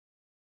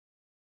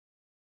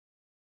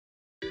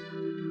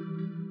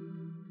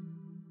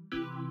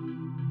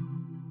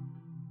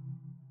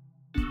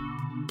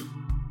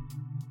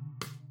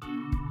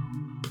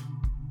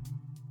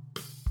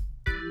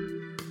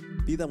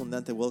Vida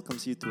Abundante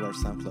welcomes you to our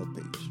SoundCloud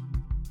page.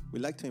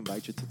 We'd like to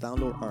invite you to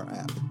download our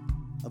app,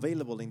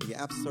 available in the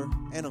App Store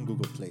and on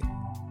Google Play.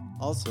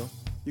 Also,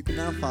 you can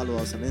now follow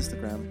us on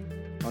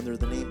Instagram under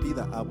the name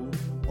Vida Abu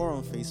or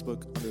on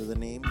Facebook under the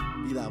name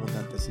Vida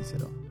Abundante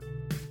Cicero.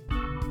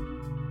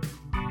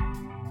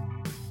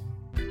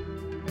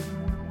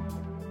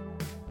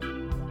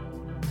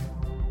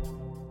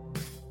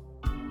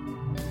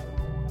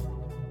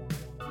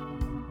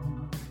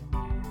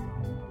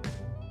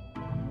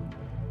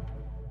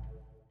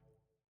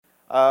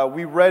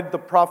 We read the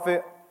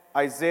prophet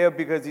Isaiah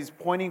because he's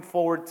pointing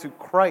forward to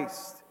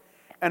Christ.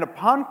 And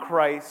upon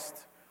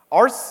Christ,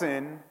 our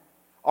sin,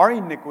 our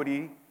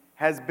iniquity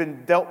has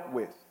been dealt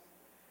with.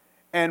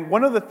 And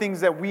one of the things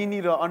that we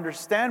need to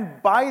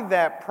understand by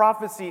that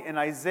prophecy in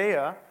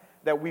Isaiah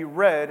that we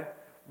read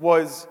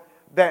was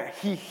that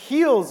he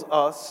heals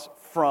us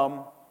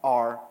from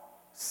our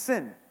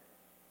sin.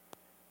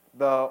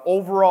 The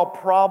overall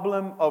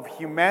problem of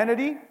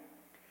humanity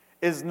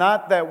is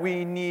not that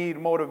we need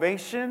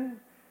motivation.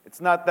 It's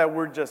not that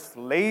we're just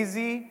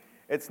lazy.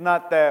 It's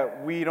not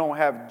that we don't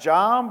have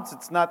jobs.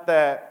 It's not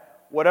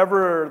that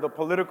whatever the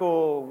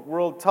political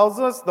world tells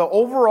us. The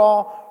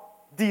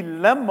overall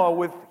dilemma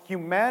with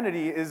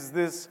humanity is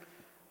this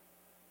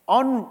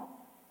how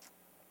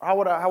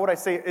would I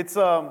say it? It's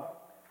an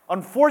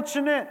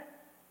unfortunate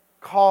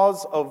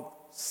cause of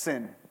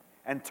sin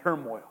and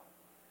turmoil.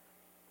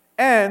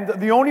 And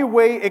the only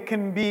way it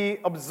can be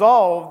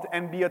absolved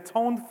and be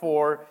atoned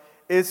for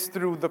is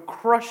through the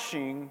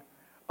crushing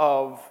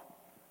of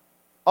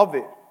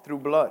it through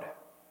blood.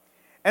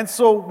 And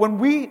so when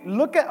we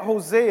look at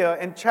Hosea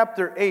in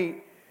chapter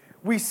 8,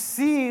 we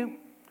see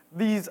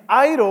these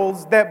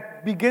idols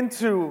that begin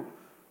to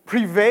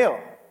prevail.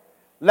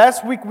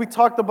 Last week we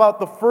talked about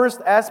the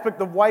first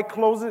aspect of why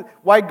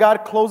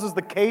God closes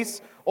the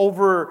case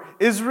over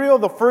Israel.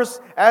 The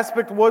first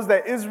aspect was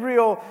that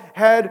Israel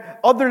had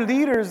other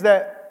leaders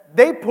that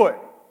they put.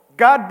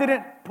 God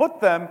didn't put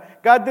them.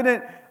 God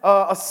didn't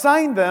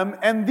assign them.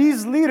 And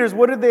these leaders,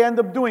 what did they end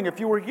up doing? If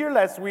you were here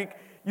last week,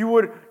 you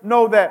would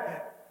know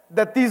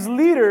that these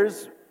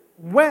leaders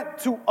went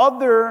to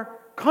other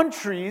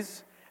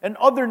countries and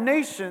other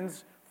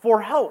nations for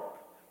help.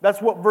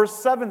 That's what verse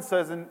 7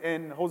 says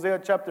in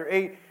Hosea chapter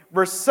 8.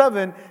 Verse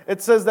 7,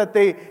 it says that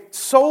they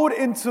sowed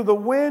into the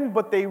wind,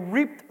 but they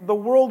reaped the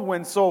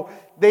whirlwind. So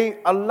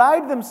they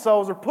allied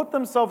themselves or put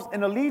themselves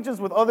in allegiance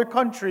with other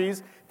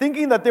countries,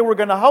 thinking that they were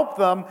going to help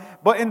them.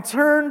 But in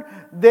turn,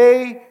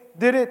 they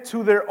did it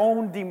to their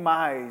own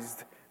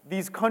demise.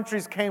 These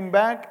countries came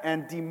back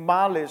and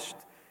demolished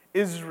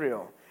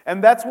Israel.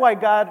 And that's why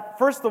God,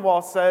 first of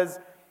all, says,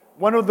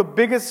 one of the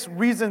biggest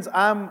reasons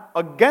I'm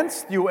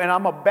against you and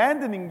I'm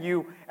abandoning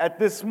you at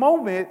this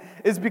moment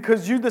is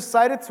because you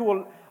decided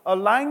to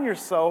align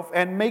yourself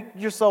and make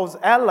yourselves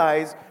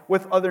allies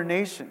with other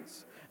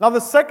nations. Now,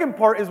 the second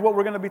part is what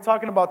we're going to be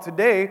talking about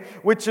today,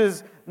 which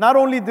is not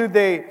only do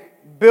they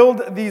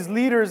build these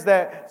leaders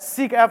that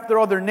seek after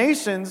other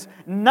nations,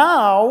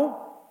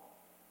 now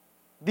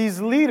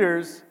these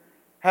leaders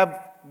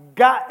have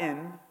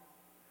gotten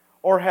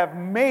or have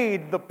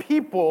made the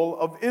people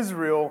of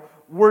Israel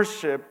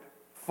worship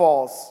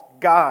false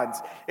gods.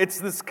 It's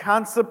this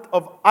concept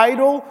of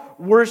idol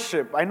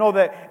worship. I know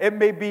that it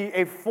may be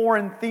a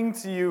foreign thing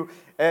to you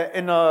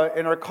in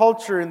our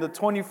culture in the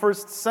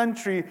 21st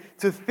century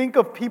to think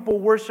of people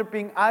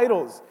worshiping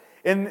idols.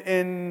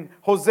 In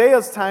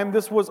Hosea's time,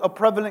 this was a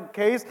prevalent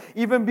case.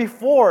 Even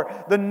before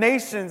the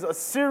nations,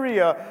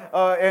 Assyria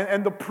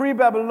and the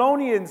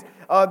pre-Babylonians,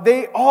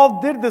 they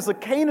all did this. The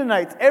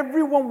Canaanites,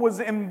 everyone was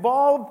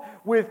involved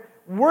with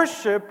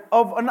worship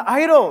of an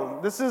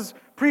idol. This is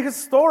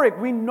prehistoric.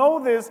 We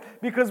know this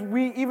because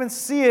we even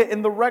see it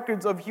in the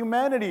records of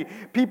humanity.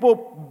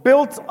 People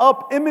built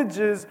up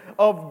images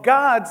of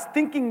gods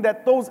thinking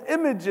that those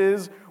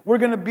images were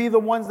going to be the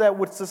ones that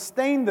would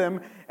sustain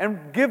them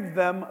and give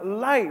them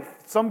life.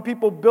 Some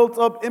people built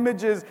up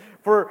images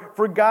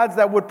for gods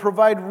that would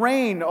provide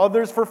rain,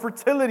 others for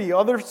fertility,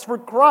 others for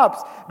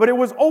crops. But it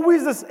was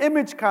always this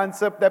image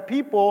concept that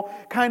people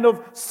kind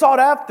of sought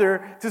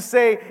after to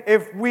say,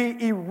 if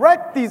we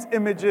erect these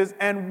images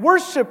and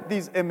worship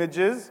these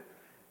images,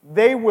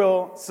 they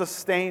will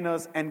sustain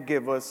us and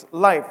give us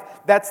life.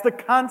 That's the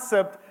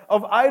concept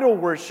of idol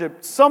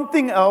worship.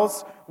 Something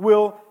else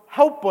will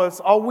help us.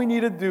 All we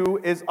need to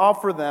do is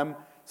offer them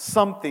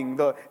something.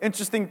 The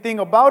interesting thing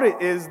about it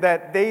is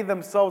that they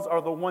themselves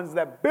are the ones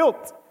that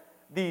built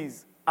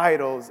these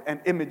idols and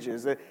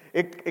images.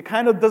 It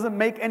kind of doesn't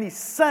make any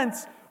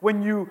sense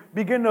when you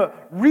begin to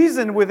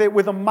reason with it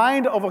with the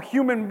mind of a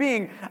human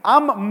being.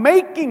 I'm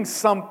making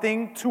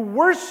something to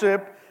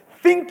worship,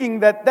 thinking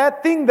that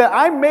that thing that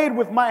I made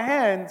with my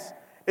hands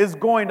is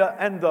going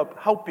to end up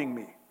helping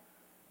me.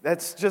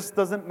 That just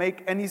doesn't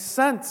make any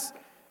sense.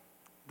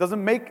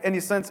 Doesn't make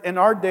any sense in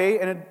our day,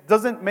 and it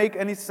didn't make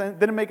any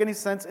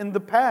sense in the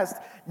past.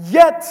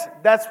 Yet,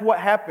 that's what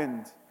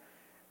happened.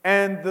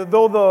 And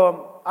though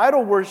the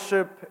idol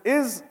worship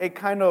is a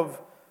kind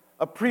of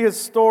a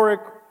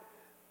prehistoric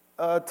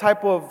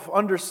type of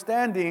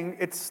understanding,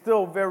 it's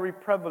still very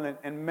prevalent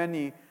in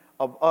many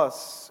of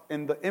us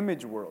in the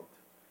image world,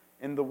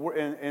 in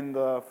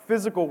the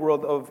physical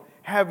world of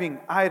having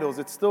idols.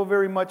 It's still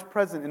very much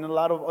present in a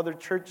lot of other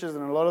churches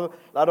and a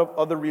lot of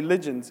other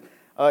religions.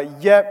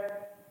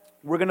 Yet,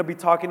 we're going to be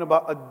talking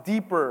about a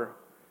deeper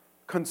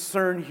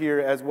concern here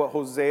as what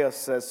Hosea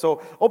says.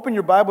 So open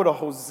your Bible to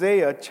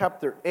Hosea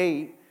chapter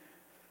 8.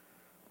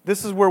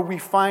 This is where we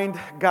find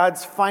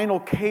God's final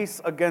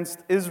case against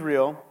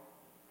Israel.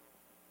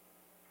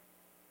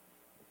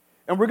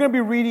 And we're going to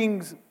be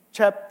reading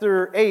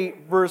chapter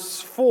 8,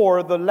 verse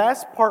 4, the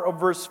last part of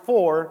verse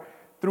 4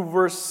 through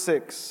verse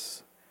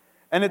 6.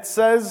 And it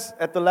says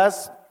at the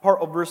last part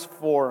of verse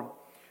 4,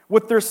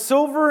 with their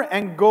silver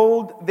and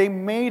gold they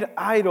made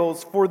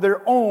idols for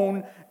their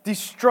own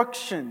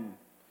destruction.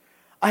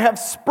 I have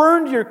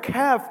spurned your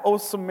calf, O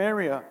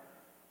Samaria.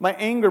 My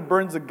anger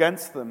burns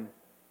against them.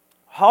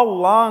 How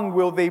long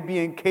will they be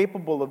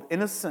incapable of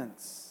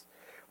innocence?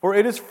 For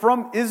it is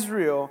from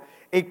Israel,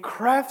 a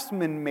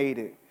craftsman made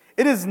it.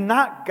 It is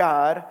not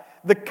God.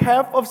 The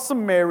calf of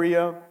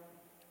Samaria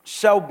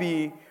shall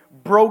be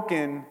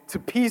broken to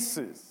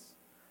pieces.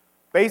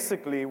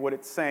 Basically, what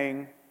it's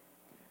saying,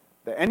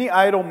 that any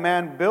idol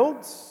man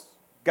builds,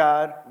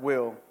 God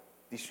will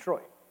destroy.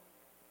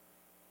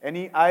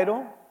 Any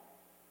idol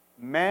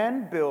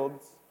man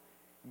builds,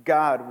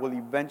 God will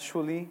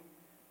eventually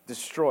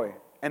destroy.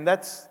 And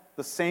that's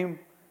the same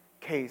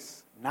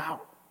case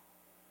now.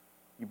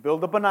 You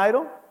build up an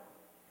idol,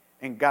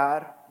 and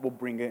God will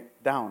bring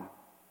it down.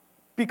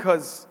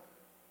 Because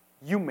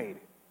you made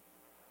it.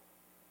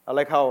 I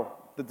like how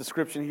the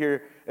description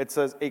here, it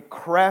says, a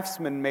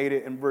craftsman made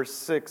it in verse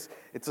 6.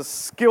 It's a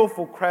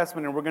skillful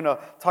craftsman, and we're going to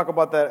talk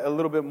about that a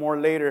little bit more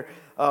later.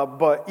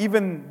 But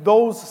even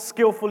those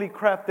skillfully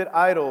crafted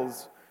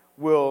idols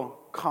will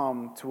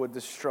come to a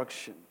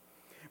destruction.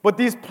 But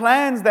these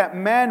plans that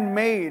man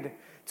made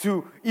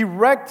to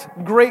erect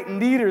great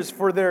leaders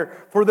for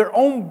their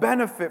own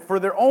benefit, for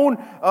their own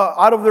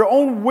out of their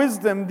own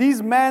wisdom,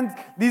 these men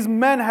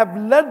have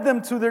led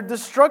them to their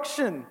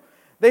destruction.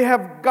 They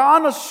have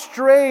gone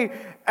astray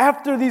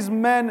after these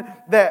men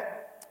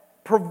that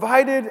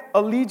provided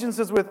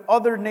allegiances with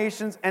other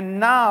nations and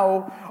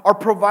now are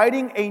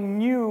providing a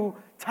new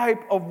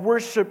type of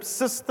worship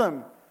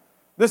system.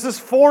 This is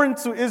foreign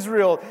to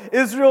Israel.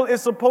 Israel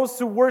is supposed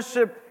to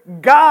worship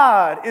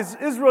God.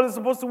 Israel is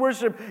supposed to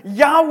worship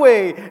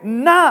Yahweh,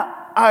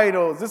 not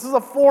idols. This is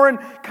a foreign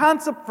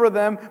concept for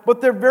them,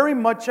 but they're very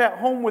much at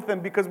home with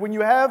them because when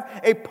you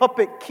have a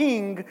puppet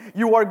king,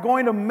 you are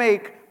going to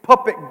make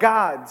puppet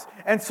gods.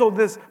 And so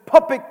this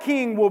puppet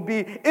king will be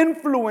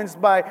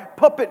influenced by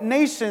puppet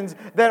nations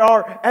that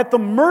are at the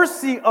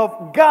mercy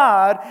of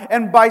God,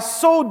 and by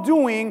so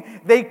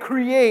doing, they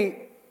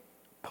create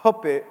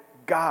puppet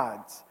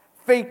gods.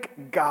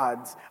 Fake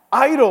gods,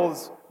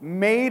 idols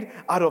made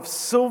out of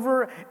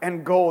silver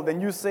and gold. And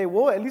you say,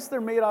 well, at least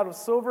they're made out of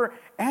silver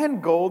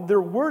and gold.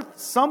 They're worth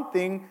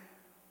something.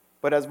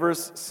 But as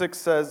verse 6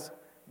 says,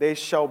 they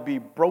shall be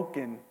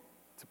broken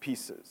to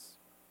pieces.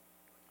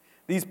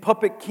 These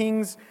puppet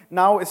kings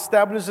now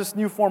establish this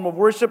new form of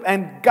worship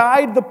and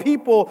guide the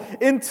people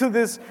into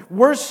this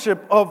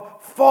worship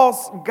of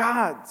false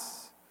gods.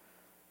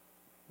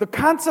 The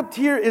concept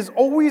here is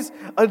always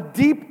a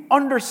deep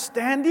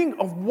understanding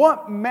of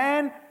what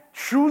man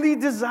truly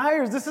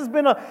desires. This has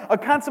been a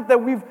concept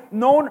that we've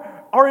known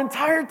our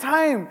entire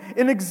time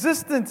in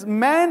existence.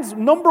 Man's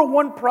number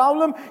one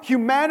problem,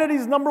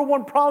 humanity's number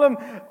one problem,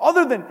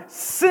 other than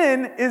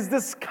sin, is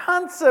this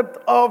concept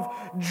of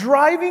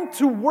driving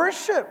to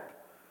worship.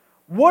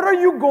 What are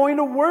you going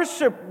to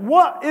worship?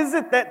 What is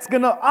it that's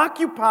going to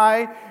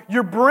occupy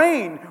your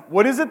brain?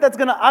 What is it that's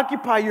going to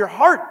occupy your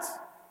heart?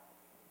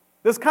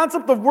 This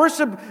concept of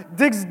worship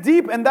digs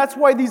deep, and that's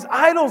why these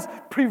idols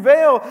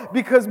prevail,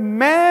 because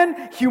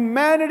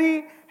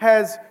humanity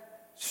has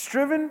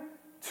striven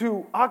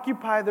to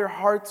occupy their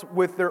hearts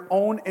with their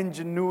own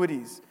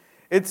ingenuities.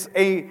 It's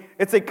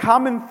a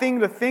common thing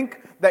to think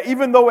that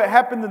even though it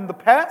happened in the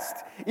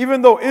past,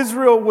 even though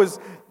Israel was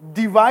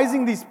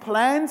devising these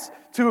plans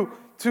to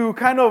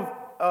kind of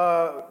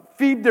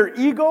feed their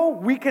ego,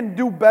 we can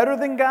do better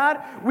than God.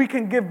 We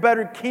can give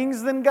better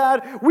kings than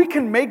God. We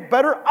can make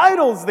better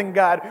idols than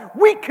God.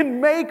 We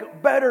can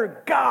make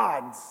better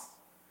gods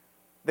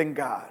than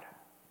God.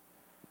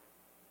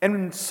 And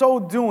in so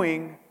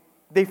doing,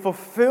 they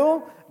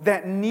fulfill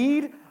that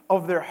need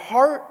of their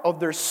heart,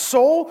 of their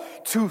soul,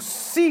 to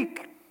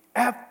seek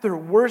after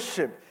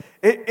worship.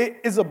 It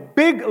is a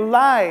big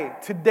lie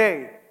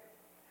today.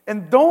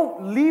 And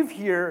don't leave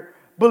here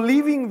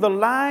believing the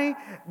lie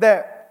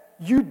that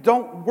you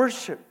don't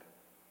worship.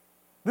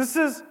 This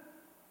is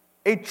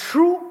a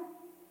true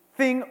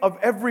thing of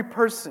every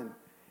person.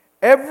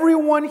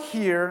 Everyone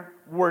here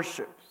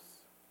worships.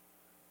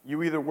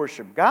 You either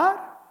worship God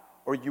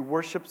or you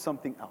worship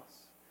something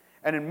else.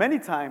 And in many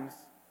times,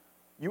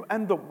 you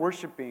end up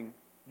worshiping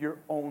your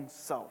own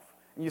self.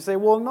 And you say,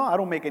 well, no, I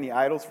don't make any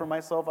idols for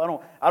myself.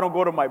 I don't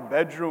go to my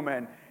bedroom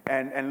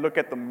and look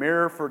at the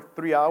mirror for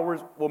 3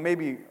 hours. Well,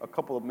 maybe a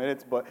couple of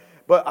minutes, but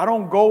I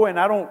don't go and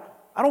I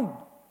don't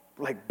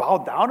like bow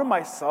down to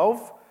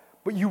myself.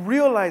 But you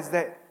realize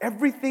that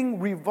everything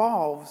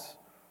revolves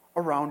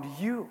around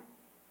you.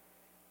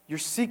 You're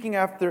seeking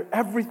after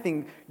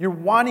everything. You're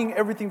wanting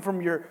everything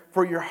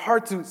for your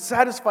heart to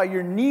satisfy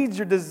your needs,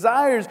 your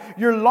desires,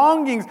 your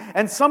longings.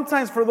 And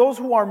sometimes for those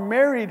who are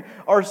married,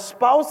 our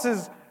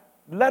spouses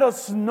let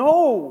us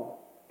know,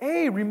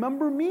 hey,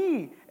 remember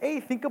me. Hey,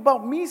 think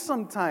about me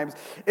sometimes.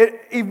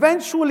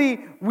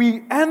 Eventually,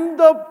 we end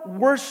up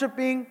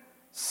worshiping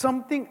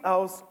something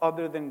else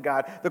other than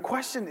God. The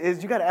question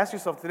is, you got to ask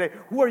yourself today,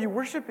 who are you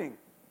worshiping?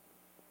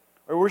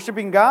 Are you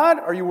worshiping God?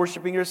 Are you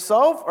worshiping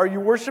yourself? Are you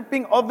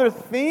worshiping other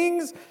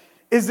things?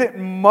 Is it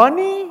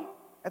money?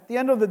 At the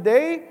end of the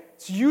day,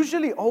 it's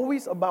usually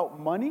always about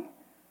money.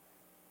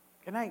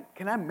 Can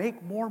I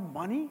make more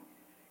money?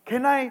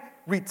 Can I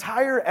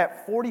retire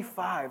at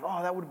 45?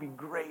 Oh, that would be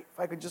great. If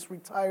I could just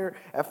retire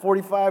at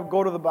 45,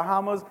 go to the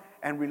Bahamas,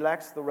 and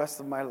relax the rest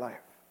of my life.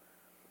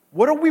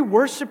 What are we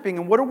worshiping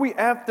and what are we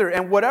after?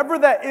 And whatever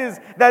that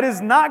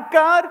is not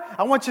God,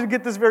 I want you to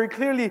get this very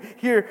clearly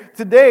here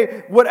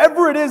today.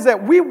 Whatever it is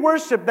that we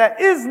worship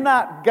that is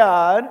not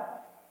God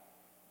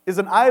is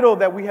an idol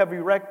that we have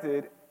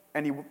erected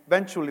and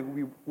eventually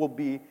we will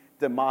be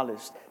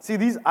demolished. See,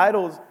 these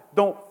idols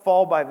don't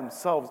fall by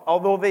themselves.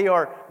 Although they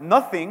are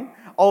nothing,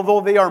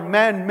 although they are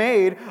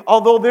man-made,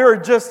 although they are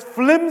just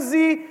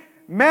flimsy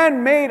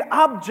man-made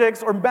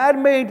objects or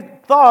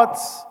man-made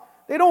thoughts,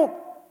 they don't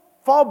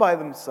fall by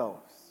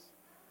themselves.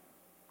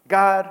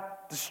 God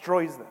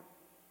destroys them.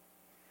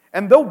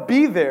 And they'll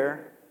be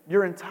there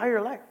your entire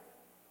life.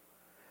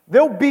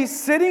 They'll be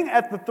sitting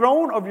at the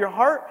throne of your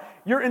heart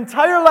your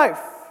entire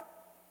life.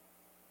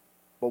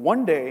 But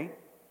one day,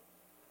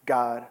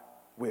 God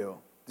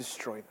will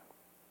destroy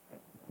them.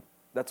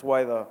 That's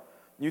why the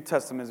New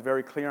Testament is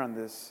very clear on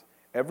this.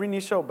 Every knee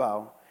shall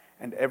bow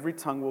and every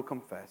tongue will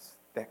confess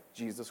that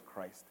Jesus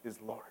Christ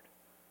is Lord.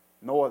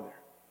 No other.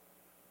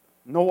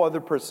 No other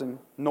person,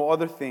 no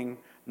other thing,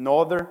 no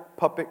other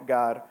puppet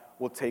god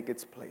will take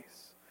its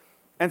place.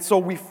 And so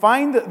we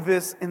find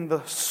this in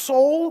the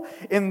soul,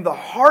 in the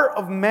heart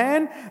of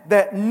man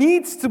that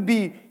needs to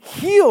be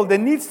healed, that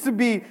needs to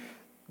be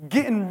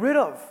getting rid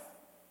of.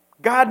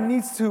 God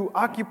needs to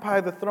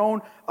occupy the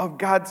throne of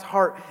God's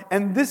heart.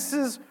 And this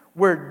is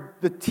where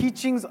the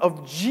teachings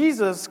of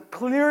Jesus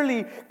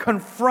clearly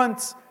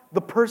confronts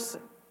the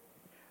person.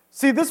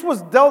 See, this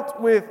was dealt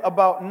with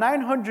about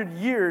 900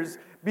 years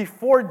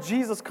before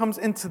Jesus comes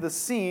into the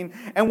scene.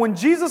 And when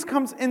Jesus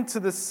comes into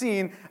the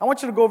scene, I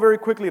want you to go very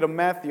quickly to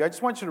Matthew. I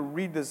just want you to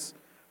read this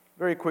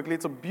very quickly.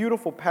 It's a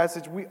beautiful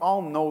passage. We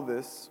all know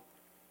this.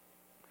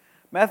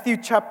 Matthew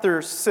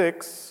chapter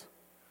 6.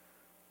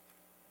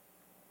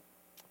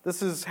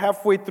 This is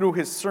halfway through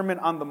his Sermon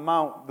on the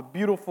Mount, the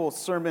beautiful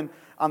Sermon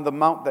on the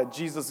Mount that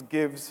Jesus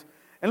gives.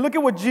 And look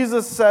at what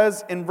Jesus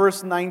says in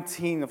verse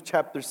 19 of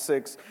chapter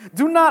 6.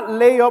 Do not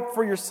lay up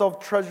for yourself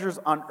treasures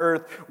on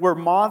earth where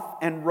moth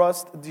and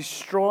rust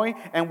destroy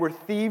and where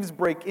thieves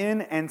break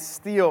in and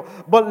steal.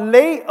 But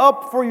lay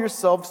up for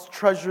yourselves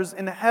treasures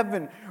in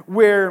heaven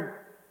where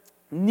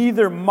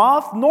neither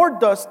moth nor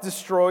dust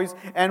destroys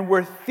and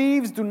where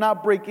thieves do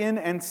not break in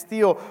and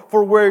steal.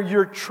 For where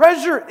your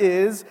treasure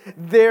is,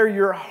 there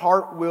your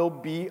heart will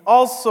be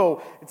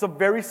also. It's a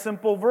very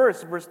simple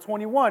verse, verse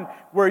 21.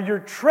 Where your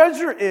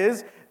treasure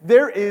is,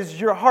 there is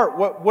your heart.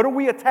 What are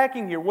we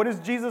attacking here? What is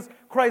Jesus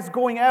Christ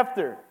going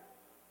after?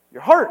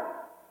 Your heart.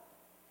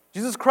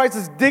 Jesus Christ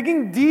is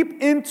digging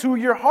deep into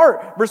your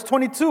heart. Verse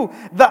 22,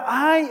 the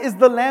eye is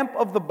the lamp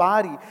of the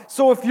body.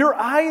 So if your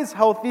eye is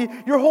healthy,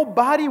 your whole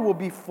body will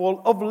be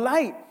full of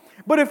light.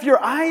 But if your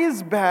eye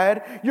is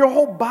bad, your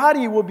whole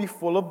body will be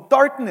full of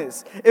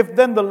darkness. If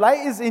then the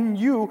light is in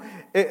you,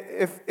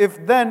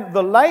 if then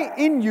the light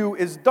in you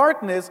is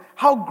darkness,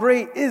 how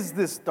great is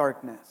this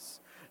darkness?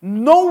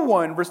 No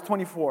one, verse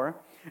 24,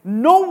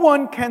 no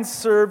one can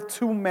serve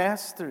two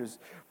masters.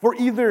 For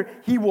either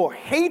he will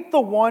hate the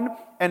one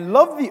and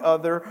love the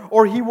other,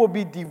 or he will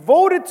be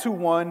devoted to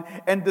one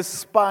and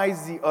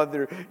despise the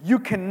other. You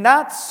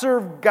cannot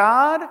serve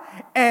God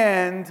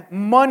and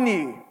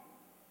money.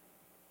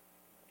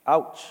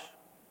 Ouch.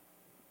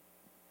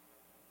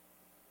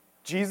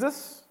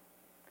 Jesus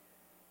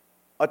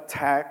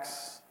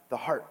attacks the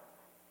heart,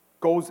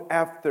 goes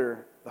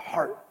after the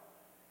heart.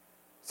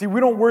 See, we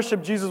don't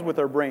worship Jesus with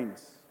our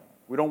brains.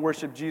 We don't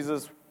worship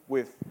Jesus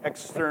with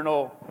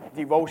external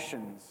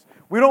devotions.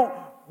 We don't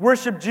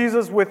worship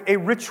Jesus with a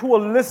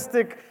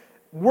ritualistic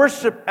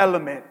worship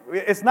element.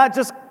 It's not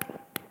just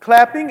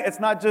clapping. It's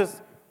not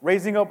just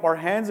raising up our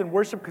hands in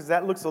worship because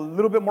that looks a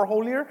little bit more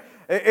holier.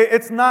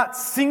 It's not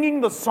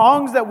singing the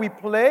songs that we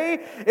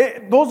play.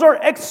 Those are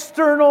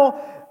external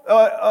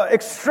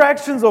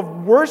extractions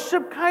of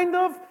worship, kind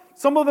of.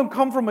 Some of them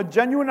come from a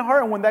genuine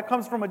heart, and when that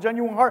comes from a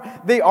genuine heart,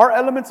 they are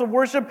elements of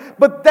worship.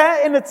 But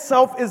that in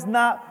itself is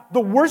not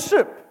the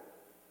worship.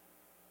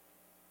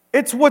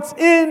 It's what's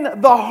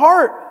in the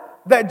heart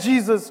that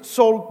Jesus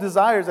so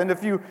desires. And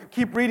if you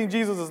keep reading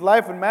Jesus'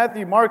 life in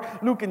Matthew,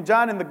 Mark, Luke, and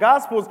John in the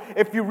Gospels,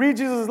 if you read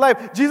Jesus'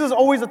 life, Jesus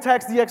always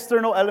attacks the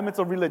external elements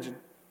of religion.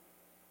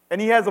 And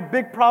he has a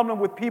big problem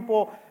with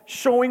people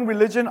showing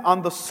religion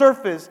on the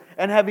surface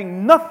and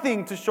having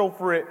nothing to show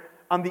for it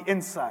on the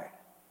inside.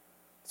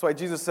 That's why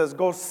Jesus says,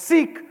 go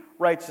seek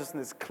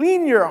righteousness.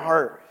 Clean your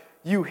heart,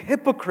 you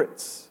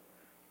hypocrites.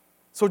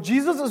 So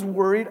Jesus is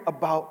worried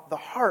about the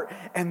heart.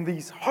 And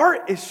these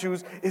heart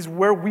issues is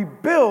where we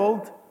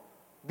build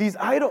these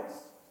idols.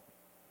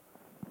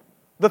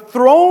 The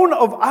throne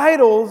of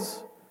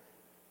idols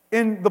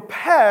in the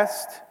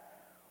past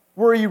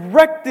were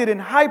erected in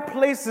high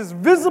places,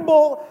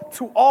 visible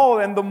to all.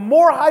 And the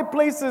more high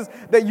places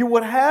that you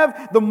would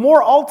have, the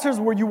more altars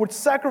where you would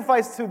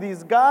sacrifice to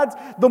these gods,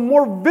 the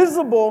more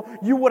visible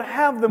you would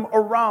have them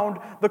around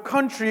the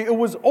country. It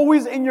was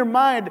always in your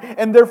mind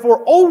and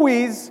therefore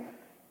always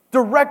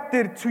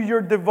directed to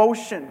your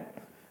devotion.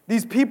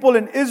 These people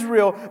in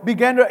Israel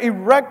began to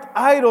erect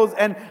idols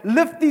and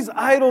lift these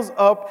idols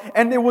up,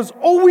 and it was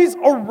always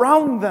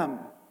around them.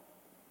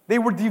 They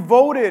were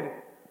devoted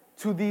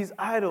to these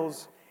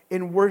idols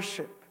in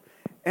worship.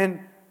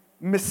 And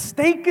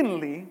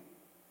mistakenly,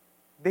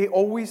 they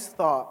always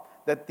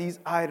thought that these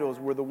idols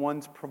were the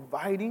ones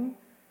providing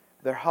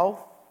their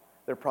health,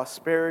 their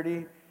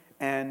prosperity,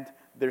 and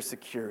their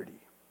security.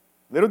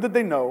 Little did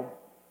they know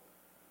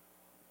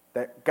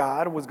that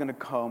God was going to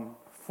come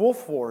full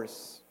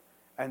force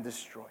and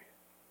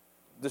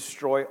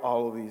destroy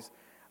all of these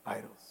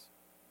idols.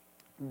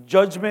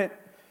 Judgment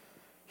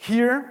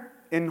here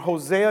in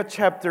Hosea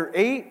chapter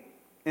 8,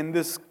 in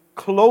this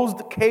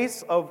closed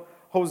case of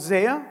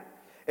Hosea,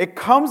 it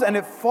comes and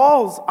it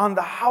falls on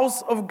the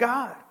house of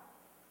God.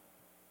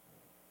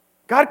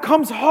 God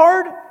comes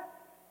hard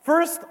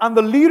first on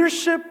the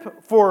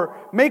leadership for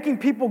making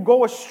people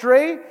go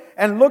astray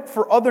and look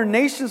for other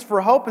nations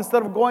for help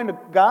instead of going to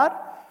God.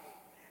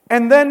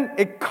 And then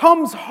it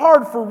comes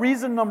hard for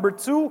reason number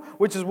 2,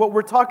 which is what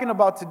we're talking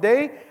about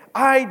today,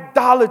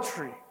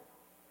 idolatry.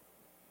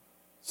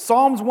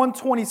 Psalms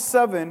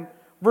 127,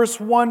 verse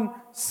 1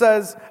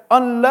 says,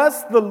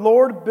 unless the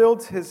Lord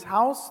builds his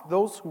house,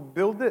 those who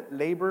build it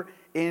labor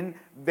in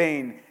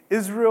vain.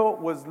 Israel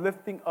was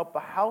lifting up a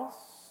house,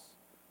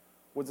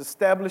 was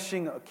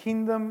establishing a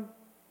kingdom,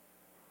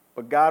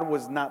 but God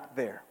was not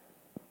there.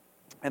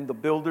 And the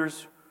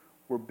builders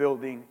were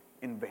building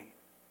in vain.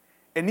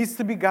 It needs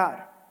to be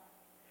God.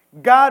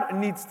 God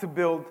needs to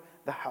build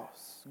the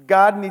house.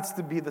 God needs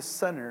to be the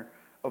center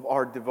of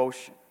our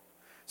devotion.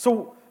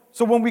 So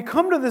when we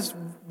come to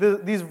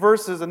these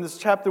verses in this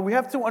chapter, we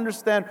have to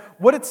understand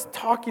what it's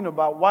talking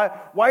about.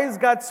 Why is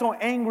God so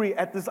angry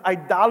at this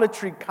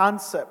idolatry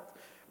concept?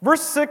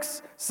 Verse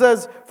 6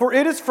 says, for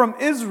it is from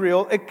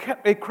Israel,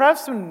 a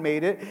craftsman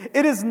made it.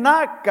 It is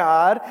not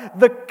God,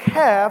 the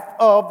calf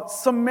of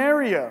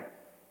Samaria.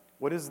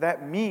 What does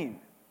that mean?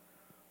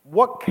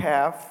 What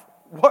calf?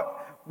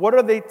 What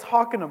are they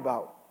talking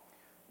about?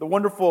 The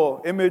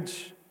wonderful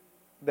image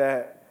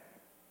that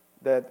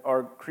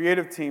our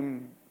creative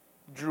team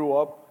drew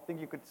up, I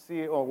think you could see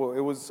it,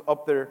 it was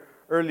up there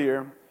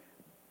earlier.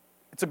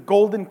 It's a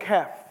golden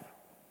calf.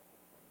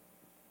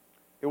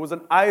 It was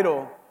an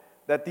idol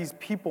that these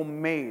people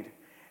made.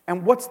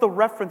 And what's the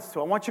reference to?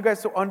 I want you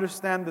guys to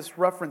understand this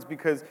reference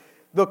because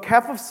the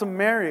calf of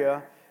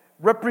Samaria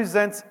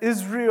represents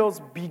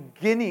Israel's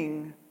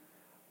beginning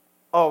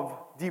of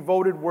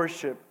devoted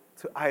worship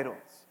to idols.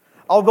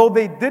 Although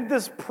they did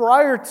this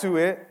prior to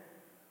it,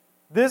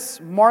 this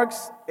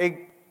marks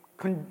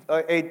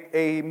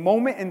a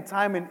moment in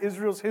time in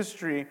Israel's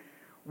history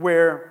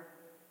where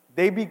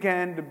they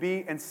began to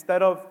be,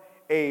 instead of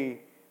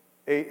a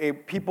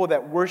people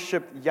that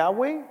worshiped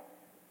Yahweh,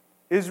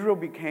 Israel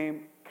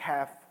became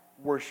calf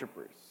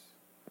worshipers.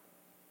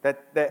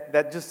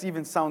 That just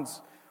even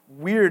sounds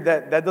weird.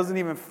 That doesn't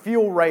even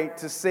feel right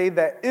to say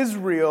that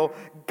Israel,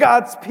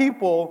 God's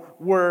people,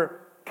 were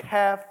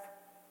calf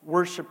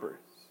worshipers.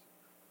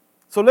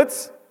 So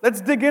let's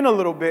dig in a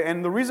little bit.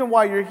 And the reason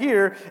why you're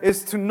here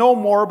is to know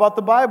more about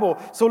the Bible.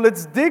 So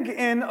let's dig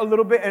in a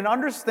little bit and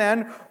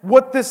understand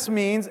what this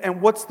means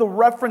and what's the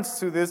reference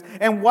to this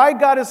and why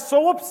God is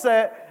so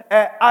upset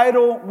at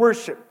idol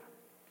worship.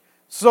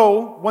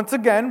 So once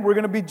again, we're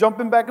going to be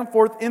jumping back and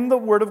forth in the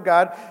Word of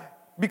God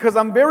because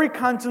I'm very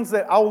conscious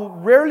that I'll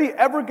rarely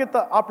ever get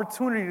the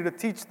opportunity to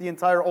teach the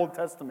entire Old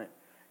Testament.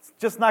 It's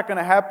just not going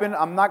to happen.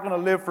 I'm not going to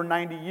live for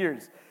 90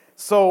 years.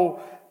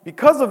 So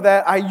because of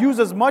that, I use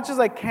as much as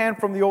I can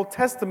from the Old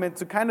Testament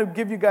to kind of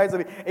give you guys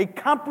a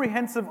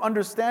comprehensive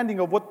understanding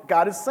of what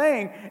God is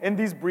saying in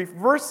these brief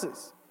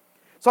verses.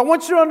 So I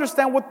want you to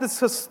understand what this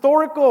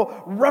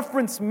historical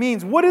reference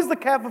means. What is the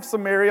calf of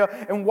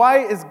Samaria and why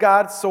is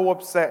God so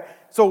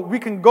upset? So we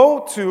can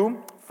go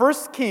to 1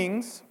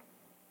 Kings.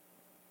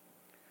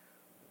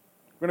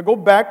 We're going to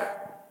go back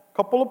a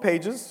couple of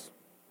pages,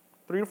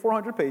 300 to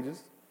 400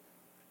 pages.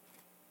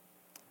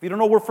 If you don't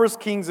know where 1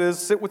 Kings is,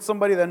 sit with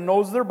somebody that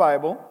knows their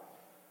Bible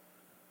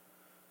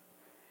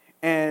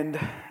and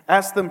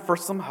ask them for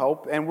some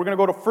help. And we're going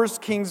to go to 1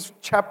 Kings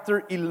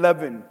chapter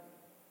 11.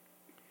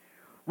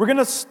 We're going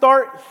to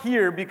start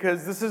here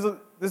because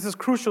this is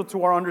crucial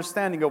to our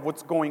understanding of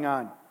what's going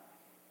on.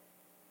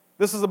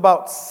 This is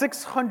about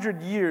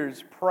 600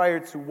 years prior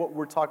to what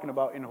we're talking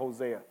about in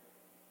Hosea.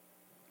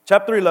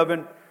 Chapter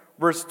 11,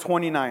 verse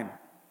 29.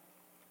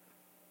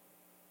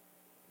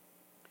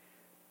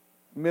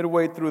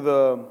 Midway through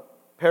the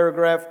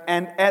paragraph,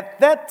 and at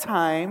that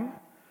time,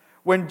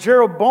 when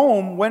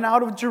Jeroboam went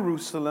out of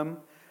Jerusalem,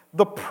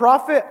 the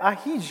prophet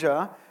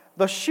Ahijah,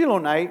 the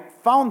Shilonite,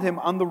 found him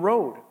on the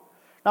road.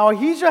 Now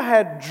Ahijah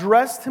had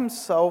dressed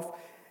himself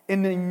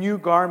in a new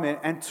garment,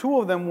 and two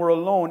of them were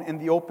alone in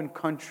the open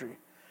country.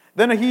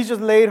 Then Ahijah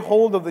laid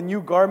hold of the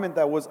new garment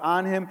that was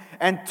on him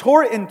and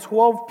tore it in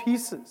 12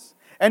 pieces.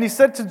 And he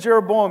said to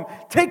Jeroboam,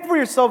 "Take for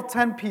yourself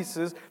 10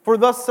 pieces, for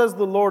thus says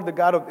the Lord, the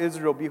God of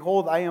Israel,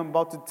 behold, I am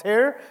about to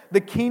tear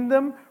the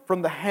kingdom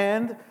from the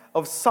hand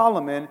of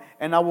Solomon,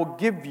 and I will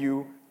give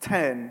you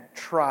 10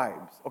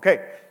 tribes."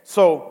 Okay,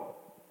 so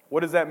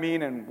what does that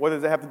mean, and what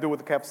does it have to do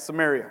with the cap of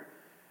Samaria?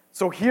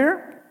 So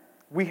here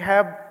we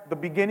have the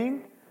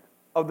beginning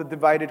of the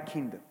divided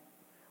kingdom.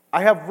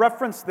 I have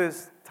referenced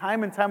this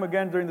time and time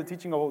again during the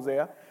teaching of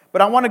Hosea,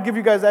 but I want to give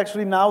you guys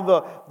actually now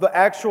the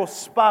actual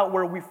spot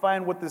where we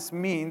find what this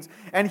means.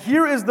 And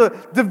here is the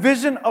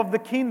division of the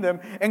kingdom.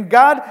 And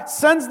God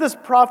sends this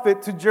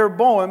prophet to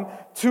Jeroboam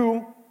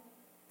to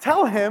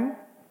tell him,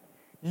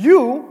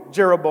 "You,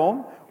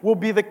 Jeroboam, will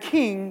be the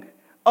king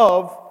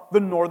of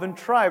the northern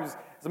tribes."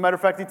 As a matter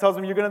of fact, he tells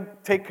him, "You're going to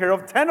take care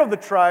of 10 of the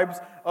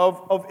tribes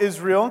of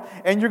Israel,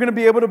 and you're going to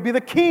be able to be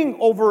the king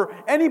over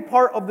any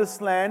part of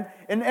this land,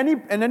 in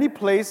any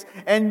place,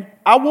 and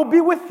I will be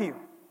with you."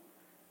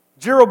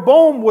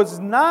 Jeroboam was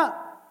not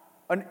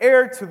an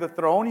heir to the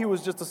throne. He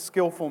was just a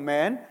skillful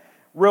man.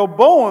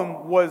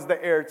 Rehoboam was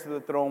the heir to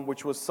the throne,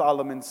 which was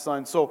Solomon's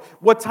son. So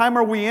what time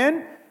are we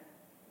in?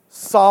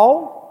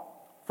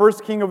 Saul,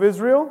 first king of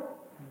Israel.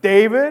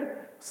 David,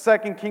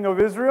 second king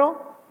of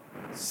Israel.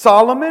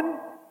 Solomon,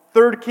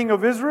 third king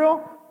of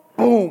Israel.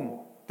 Boom,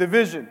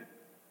 division.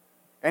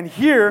 And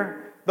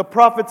here, the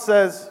prophet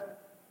says,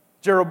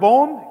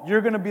 "Jeroboam,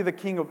 you're going to be the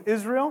king of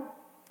Israel."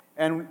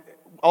 And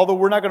although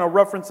we're not going to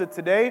reference it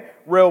today,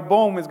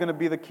 Rehoboam is going to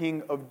be the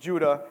king of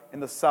Judah in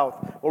the south.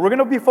 But we're going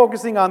to be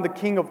focusing on the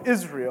king of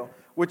Israel,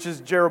 which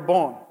is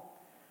Jeroboam.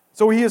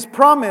 So he is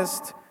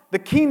promised the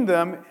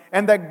kingdom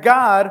and that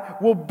God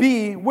will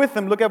be with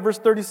him. Look at verse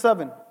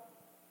 37.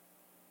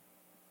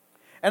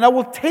 "And I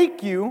will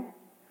take you,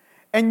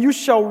 and you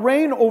shall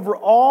reign over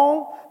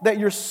all that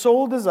your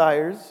soul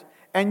desires,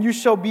 and you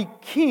shall be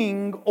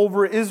king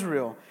over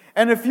Israel.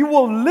 And if you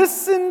will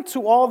listen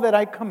to all that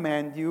I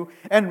command you,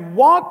 and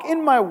walk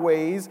in my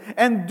ways,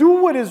 and do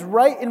what is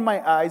right in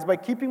my eyes by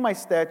keeping my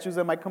statutes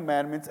and my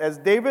commandments, as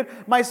David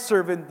my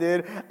servant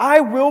did,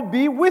 I will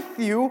be with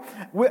you,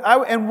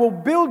 and will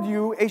build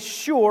you a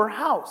sure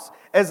house,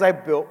 as I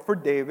built for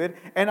David,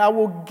 and I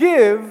will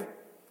give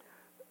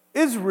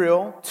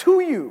Israel to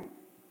you."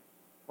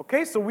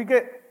 Okay, so we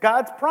get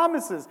God's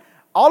promises.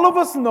 All of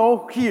us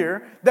know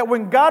here that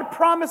when God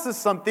promises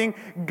something,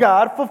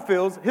 God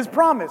fulfills His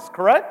promise,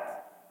 correct?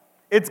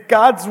 It's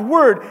God's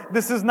word.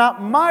 This is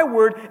not my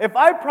word. If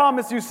I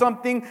promise you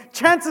something,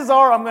 chances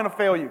are I'm going to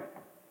fail you.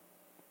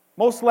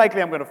 Most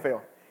likely I'm going to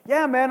fail.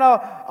 "Yeah, man,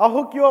 I'll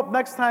hook you up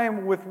next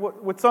time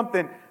with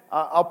something.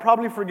 I'll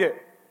probably forget."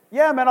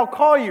 "Yeah, man, I'll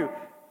call you."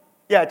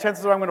 Yeah,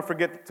 chances are I'm going to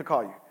forget to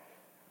call you.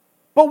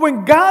 But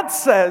when God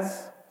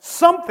says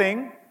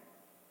something,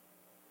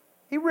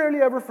 He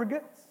rarely ever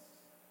forgets.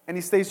 And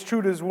He stays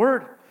true to His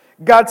word.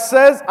 God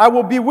says, "I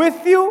will be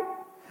with you.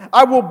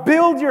 I will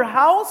build your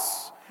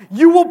house.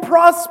 You will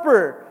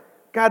prosper."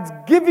 God's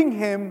giving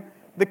him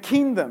the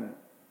kingdom.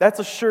 That's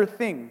a sure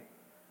thing.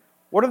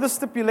 What are the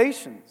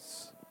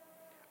stipulations?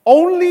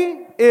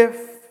 "Only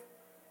if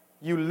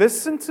you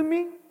listen to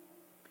me,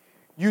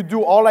 you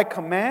do all I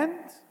command,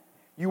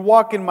 you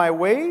walk in my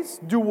ways,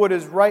 do what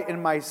is right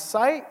in my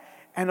sight,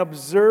 and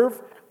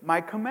observe my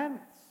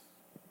commandments."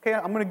 Okay,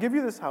 I'm going to give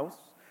you this house.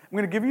 I'm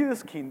going to give you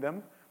this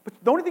kingdom. But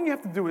the only thing you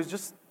have to do is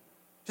just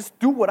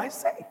do what I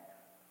say.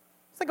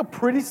 It's like a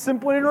pretty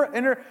simple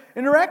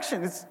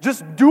interaction. It's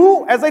just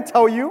do as I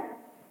tell you,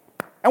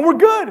 and we're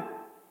good.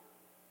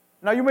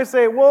 Now you may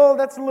say, "Well,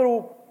 that's a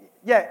little,"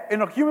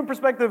 in a human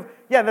perspective,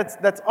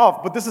 that's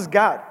off. But this is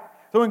God.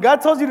 So when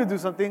God tells you to do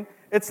something,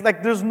 it's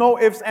like there's no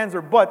ifs, ands,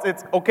 or buts.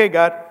 It's, "Okay,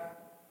 God,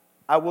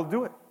 I will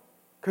do it."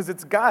 Because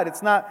it's God.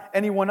 It's not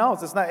anyone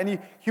else. It's not any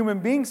human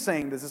being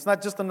saying this. It's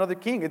not just another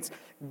king. It's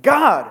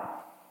God.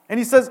 And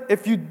He says,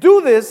 "If you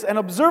do this and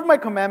observe my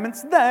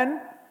commandments,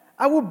 then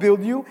I will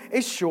build you a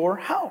sure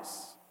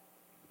house."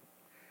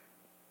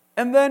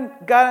 And then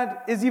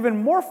God is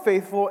even more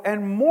faithful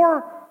and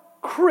more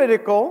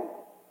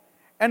critical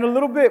and a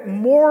little bit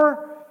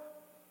more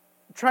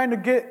trying to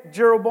get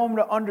Jeroboam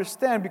to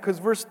understand, because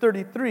verse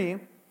 33, if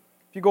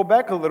you go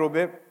back a little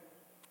bit,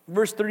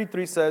 verse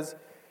 33 says,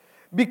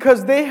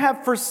 "Because they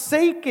have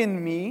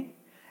forsaken me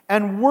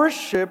and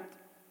worshipped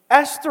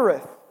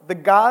Ashtoreth, the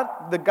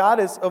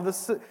goddess of the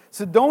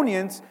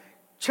Sidonians,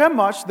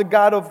 Chemosh, the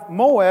god of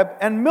Moab,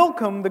 and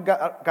Milcom, the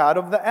god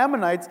of the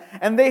Ammonites,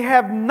 and they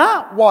have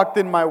not walked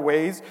in my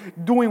ways,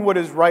 doing what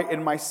is right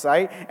in my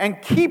sight,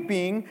 and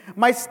keeping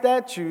my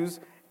statutes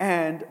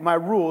and my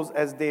rules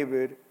as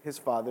David, his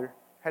father,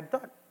 had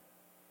done.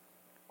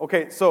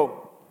 Okay,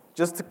 so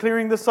just to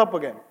clearing this up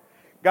again.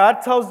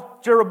 God tells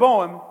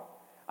Jeroboam,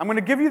 I'm going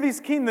to give you these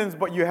kingdoms,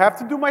 but you have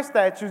to do my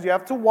statutes, you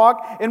have to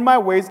walk in my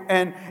ways,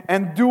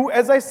 and do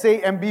as I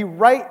say, and be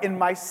right in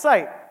my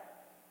sight.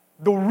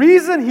 The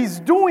reason he's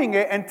doing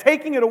it and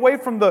taking it away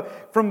from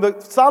the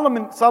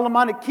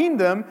Solomonic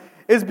kingdom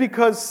is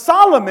because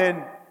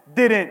Solomon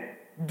didn't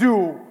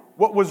do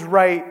what was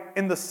right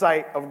in the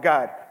sight of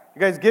God.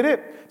 You guys get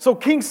it? So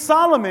King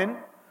Solomon,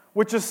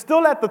 which is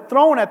still at the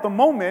throne at the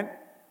moment,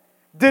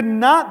 did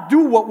not do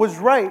what was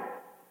right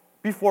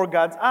before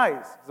God's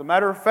eyes. As a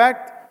matter of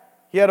fact,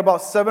 he had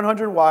about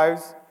 700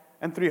 wives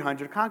and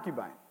 300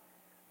 concubines.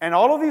 And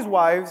all of these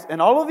wives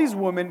and all of these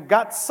women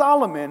got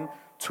Solomon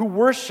to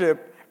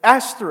worship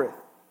Ashtoreth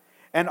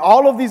and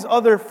all of these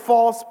other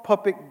false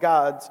puppet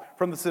gods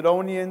from the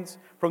Sidonians,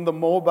 from the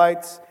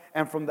Moabites,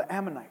 and from the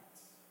Ammonites.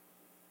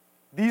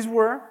 These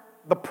were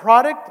the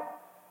product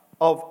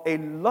of a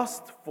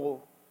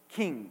lustful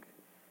king.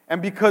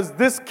 And because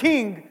this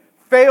king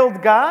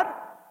failed God,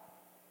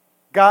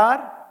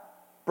 God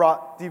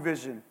brought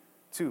division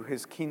to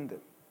his kingdom.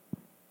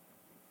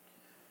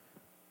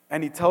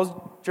 And he tells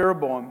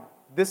Jeroboam,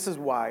 this is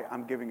why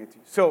I'm giving it to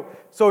you.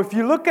 So if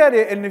you look at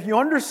it and if you're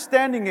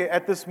understanding it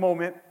at this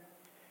moment,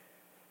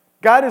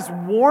 God is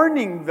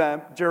warning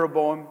them,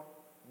 Jeroboam,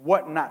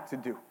 what not to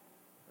do.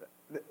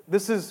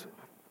 This is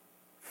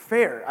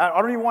fair. I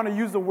don't even want to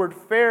use the word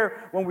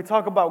fair when we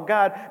talk about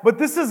God, but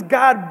this is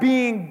God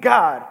being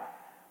God.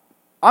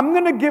 I'm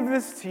going to give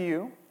this to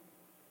you,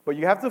 but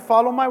you have to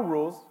follow my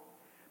rules,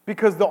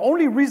 because the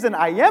only reason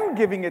I am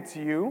giving it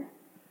to you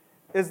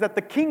is that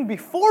the king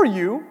before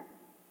you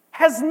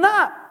has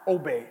not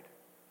obeyed.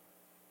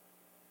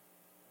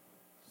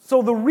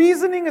 So the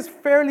reasoning is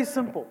fairly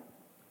simple.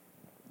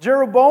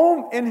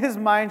 Jeroboam in his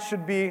mind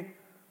should be,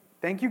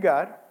 thank you,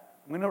 God.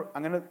 I'm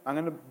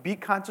gonna be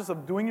conscious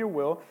of doing your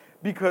will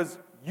because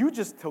you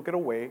just took it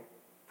away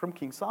from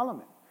King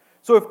Solomon.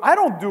 So if I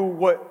don't do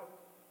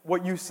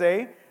what you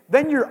say,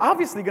 then you're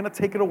obviously going to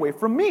take it away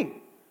from me.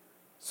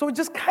 So it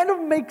just kind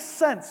of makes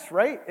sense,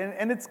 right?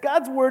 And it's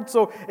God's word,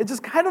 so it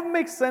just kind of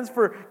makes sense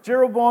for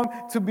Jeroboam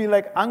to be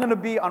like, I'm going to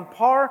be on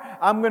par,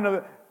 I'm going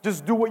to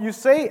just do what you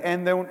say,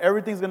 and then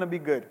everything's going to be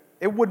good.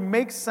 It would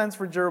make sense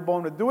for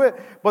Jeroboam to do it,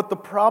 but the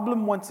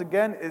problem, once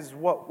again, is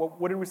what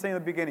did we say in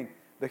the beginning?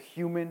 The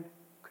human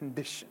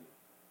condition,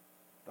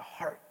 the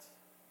heart,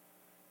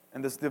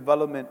 and this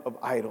development of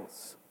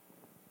idols.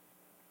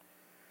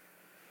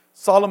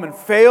 Solomon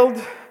failed,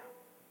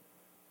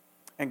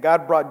 and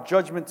God brought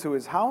judgment to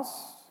his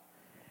house.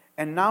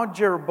 And now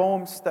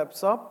Jeroboam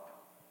steps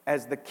up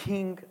as the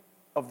king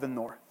of the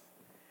north.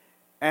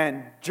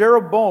 And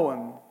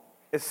Jeroboam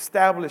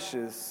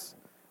establishes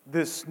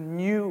this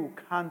new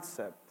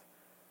concept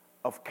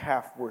of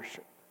calf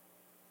worship.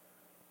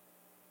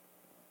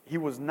 He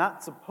was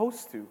not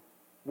supposed to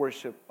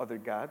worship other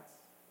gods,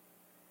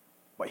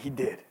 but he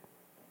did.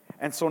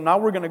 And so now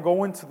we're going to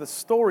go into the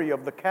story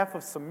of the calf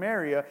of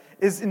Samaria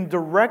is in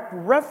direct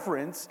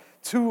reference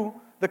to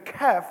the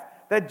calf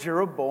that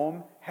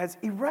Jeroboam has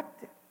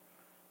erected.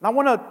 Now I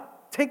want to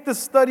take this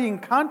study in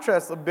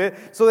contrast a bit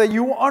so that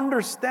you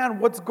understand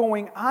what's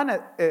going on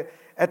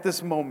at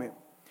this moment.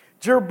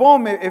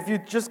 Jeroboam, if you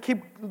just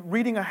keep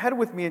reading ahead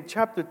with me in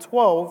chapter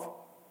 12,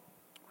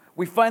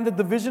 we find the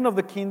division of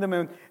the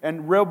kingdom,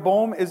 and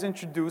Rehoboam is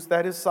introduced,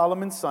 that is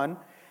Solomon's son.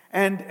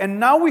 And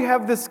now we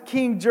have this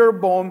king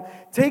Jeroboam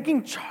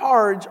taking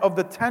charge of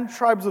the 10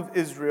 tribes of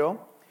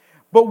Israel,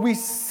 but we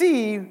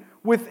see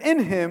within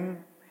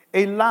him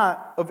a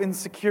lot of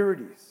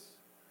insecurities.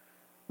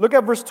 Look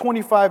at verse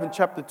 25 in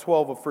chapter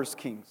 12 of 1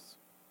 Kings.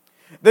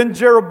 Then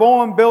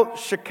Jeroboam built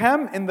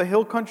Shechem in the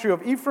hill country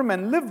of Ephraim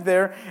and lived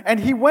there, and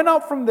he went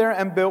out from there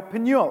and built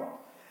Peniel.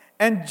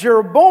 And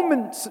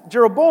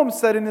Jeroboam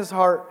said in his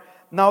heart,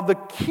 now the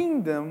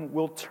kingdom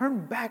will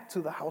turn back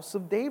to the house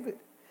of David.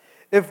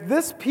 If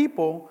this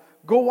people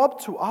go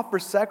up to offer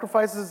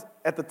sacrifices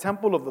at the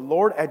temple of the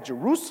Lord at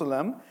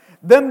Jerusalem,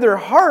 then their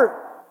heart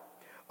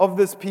of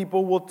this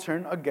people will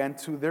turn again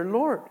to their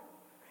Lord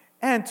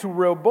and to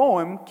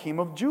Rehoboam, king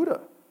of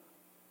Judah.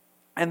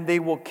 And they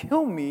will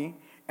kill me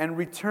and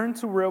return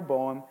to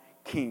Rehoboam,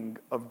 king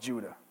of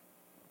Judah.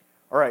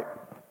 All right.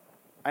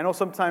 I know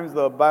sometimes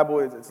the Bible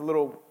it's a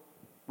little,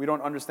 we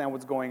don't understand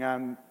what's going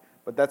on,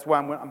 but that's why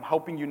I'm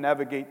helping you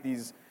navigate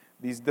these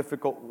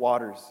difficult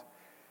waters.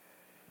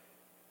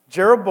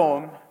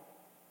 Jeroboam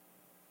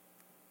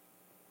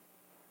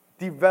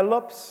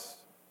develops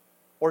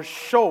or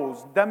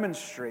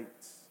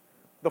demonstrates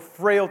the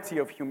frailty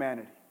of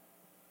humanity.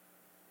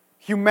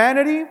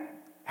 Humanity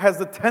has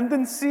the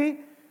tendency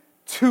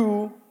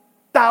to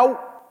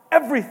doubt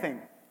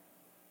everything.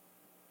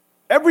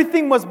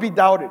 Everything must be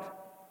doubted.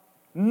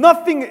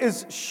 Nothing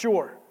is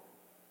sure.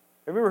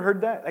 Have you ever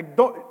heard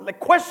that?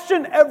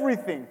 Question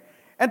everything.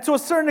 And to a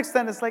certain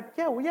extent, it's like,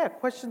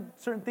 question,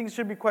 certain things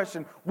should be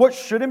questioned. What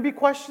shouldn't be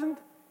questioned?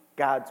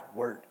 God's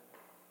word.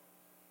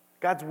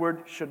 God's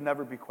word should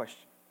never be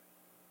questioned.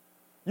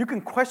 You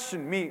can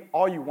question me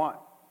all you want.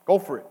 Go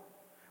for it.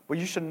 But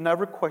you should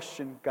never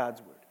question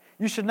God's word.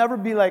 You should never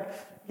be like,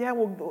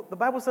 the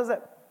Bible says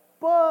that,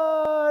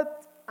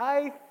 but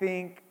I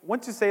think,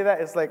 once you say that,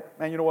 it's like,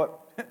 man, you know what?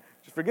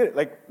 Just forget it.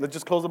 Like, let's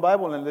just close the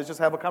Bible and let's just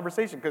have a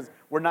conversation because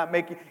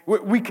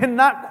we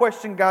cannot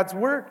question God's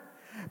word.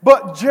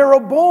 But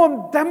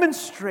Jeroboam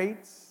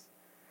demonstrates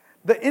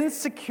the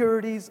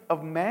insecurities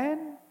of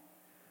man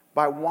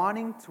by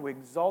wanting to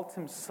exalt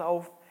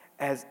himself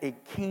as a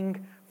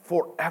king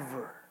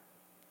forever.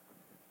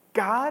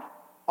 God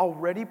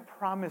already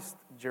promised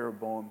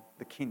Jeroboam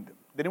the kingdom.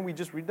 Didn't we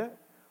just read that?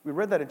 We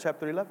read that in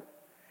chapter 11.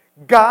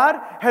 God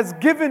has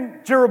given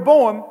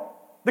Jeroboam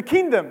the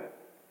kingdom.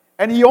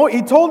 And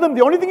he told him,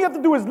 the only thing you have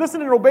to do is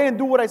listen and obey and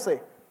do what I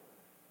say.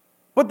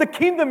 But the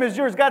kingdom is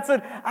yours. God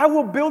said, I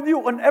will build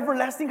you an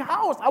everlasting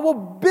house. I will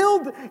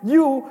build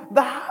you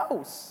the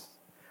house.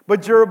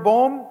 But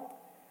Jeroboam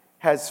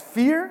has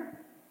fear.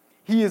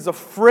 He is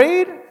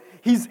afraid.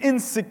 He's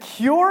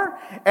insecure.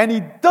 And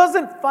he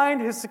doesn't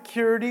find his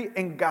security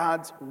in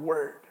God's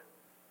word.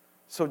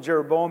 So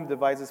Jeroboam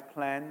devises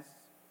plans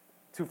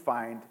to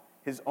find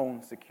his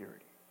own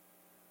security.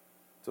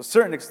 To a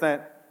certain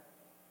extent,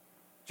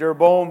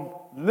 Jeroboam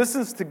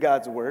listens to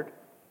God's word,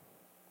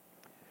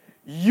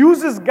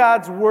 uses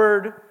God's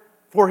word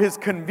for his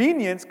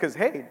convenience, because,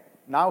 hey,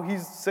 now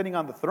he's sitting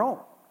on the throne.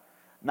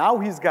 Now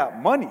he's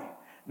got money.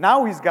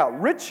 Now he's got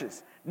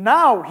riches.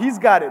 Now he's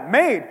got it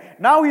made.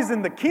 Now he's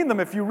in the kingdom.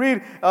 If you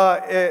read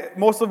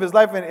most of his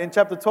life in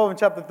chapter 12 and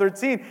chapter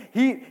 13,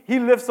 he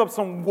lifts up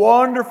some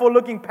wonderful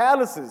looking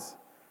palaces.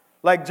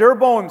 Like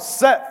Jeroboam's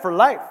set for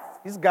life.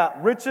 He's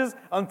got riches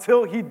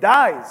until he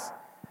dies.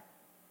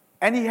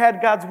 And he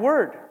had God's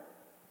word.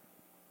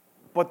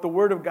 But the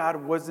word of God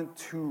wasn't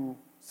too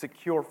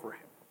secure for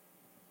him.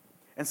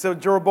 And so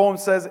Jeroboam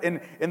says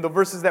in the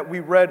verses that we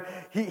read,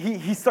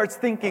 he starts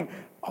thinking,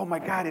 oh my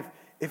God,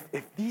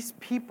 if these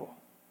people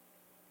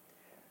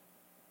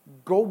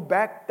go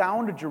back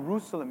down to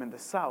Jerusalem in the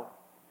south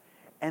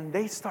and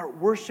they start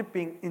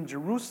worshiping in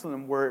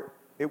Jerusalem where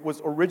it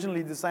was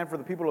originally designed for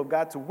the people of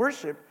God to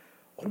worship,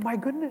 oh my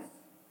goodness,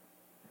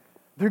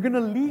 they're going to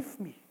leave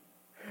me.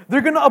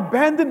 They're going to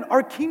abandon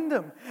our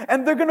kingdom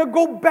and they're going to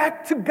go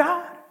back to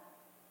God.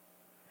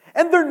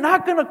 And they're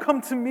not going to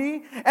come to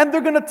me and they're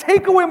going to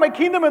take away my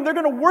kingdom and they're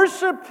going to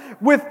worship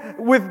with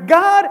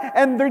God,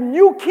 and their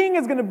new king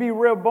is going to be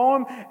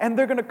Rehoboam, and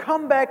they're going to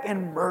come back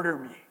and murder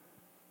me.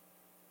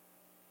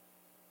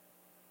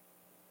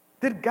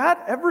 Did God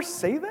ever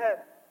say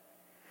that?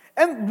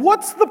 And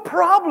what's the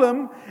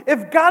problem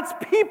if God's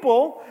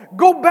people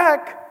go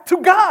back to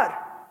God?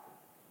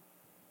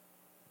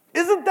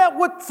 Isn't that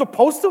what's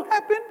supposed to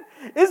happen?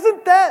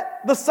 Isn't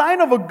that the sign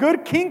of a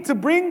good king, to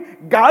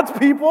bring God's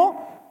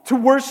people to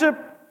worship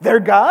their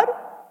God?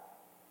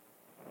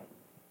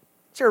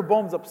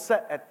 Jeroboam's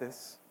upset at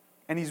this,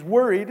 and he's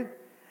worried.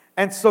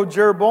 And so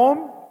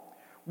Jeroboam,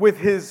 with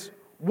his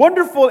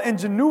wonderful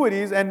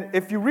ingenuities, and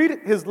if you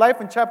read his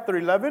life in chapter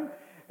 11,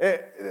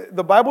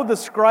 the Bible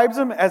describes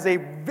him as a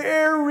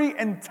very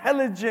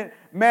intelligent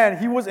man.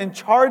 He was in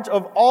charge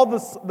of all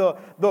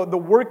the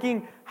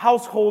working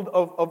household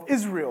of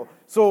Israel.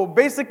 So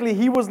basically,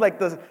 he was like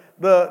the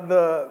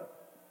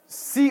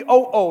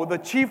COO, the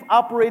Chief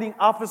Operating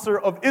Officer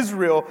of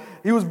Israel.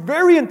 He was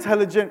very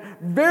intelligent,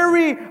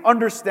 very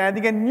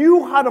understanding, and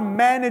knew how to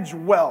manage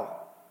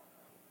well.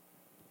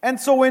 And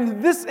so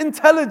in this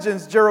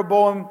intelligence,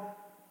 Jeroboam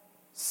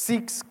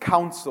seeks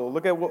counsel.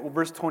 Look at what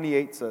verse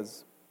 28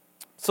 says.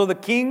 So the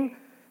king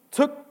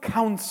took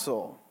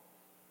counsel.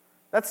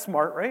 That's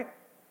smart, right?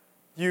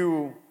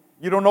 You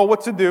don't know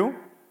what to do.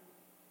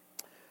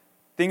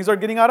 Things are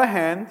getting out of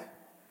hand.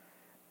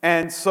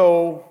 And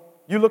so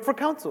you look for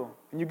counsel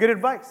and you get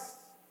advice.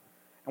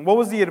 And what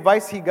was the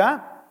advice he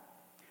got?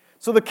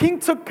 So the king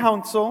took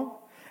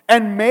counsel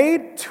and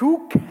made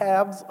 2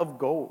 calves of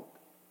gold.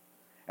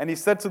 And he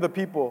said to the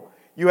people,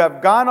 you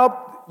have gone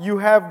up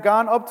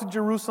to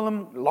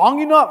Jerusalem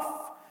long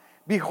enough.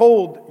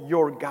 Behold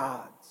your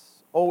gods,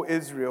 O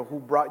Israel, who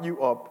brought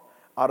you up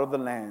out of the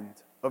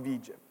land of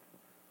Egypt.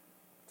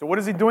 So what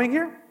is he doing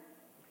here?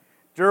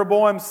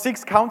 Jeroboam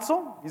seeks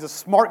counsel. He's a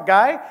smart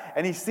guy,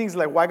 and he thinks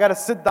like, well, I got to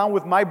sit down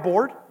with my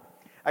board.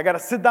 I got to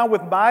sit down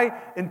with my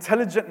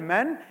intelligent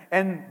men,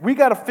 and we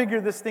got to figure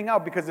this thing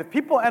out, because if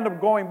people end up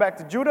going back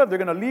to Judah, they're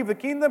going to leave the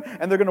kingdom,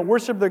 and they're going to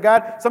worship their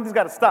God. Something's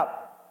got to stop.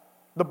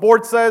 The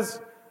board says,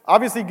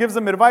 obviously gives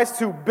them advice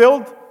to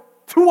build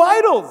 2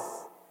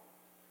 idols.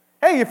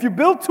 Hey, if you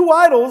build 2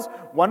 idols,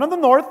 one in the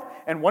north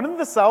and one in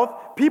the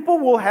south, people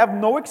will have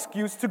no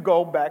excuse to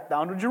go back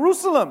down to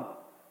Jerusalem.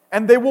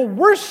 And they will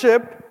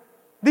worship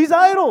these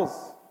idols.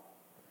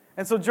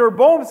 And so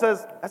Jeroboam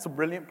says, that's a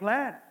brilliant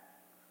plan.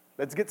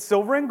 Let's get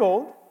silver and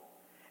gold,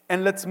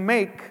 and let's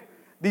make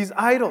these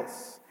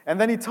idols. And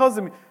then he tells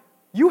them,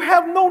 you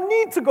have no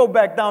need to go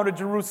back down to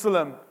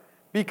Jerusalem,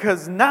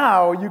 because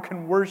now you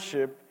can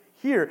worship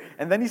here.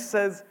 And then he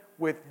says,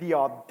 with the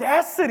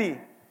audacity,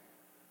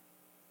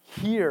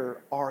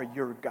 here are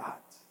your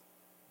gods,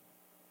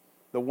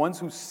 the ones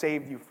who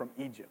saved you from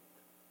Egypt.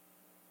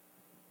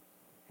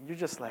 And you're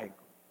just like,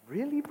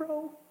 really,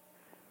 bro?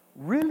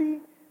 Really?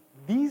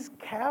 These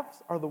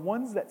calves are the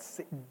ones that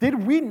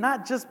did we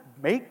not just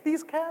make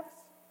these calves?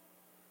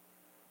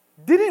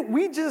 Didn't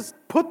we just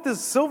put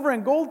this silver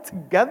and gold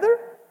together?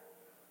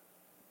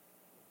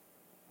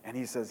 And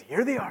he says,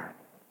 here they are.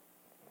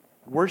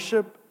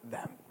 Worship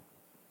them.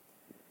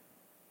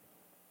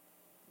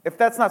 If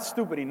that's not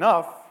stupid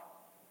enough,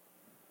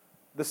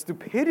 the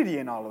stupidity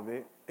in all of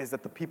it is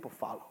that the people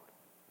followed.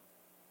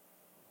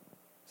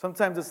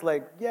 Sometimes it's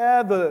like,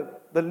 yeah,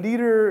 the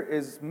leader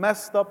is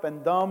messed up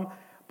and dumb,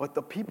 but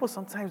the people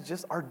sometimes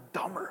just are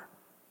dumber.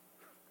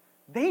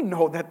 They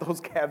know that those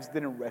calves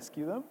didn't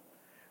rescue them,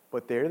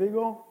 but there they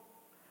go.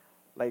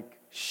 Like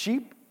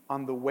sheep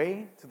on the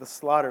way to the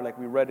slaughter, like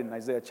we read in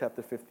Isaiah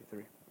chapter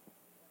 53.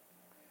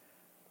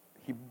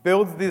 He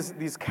builds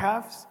these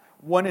calves,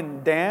 one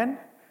in Dan,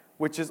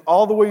 which is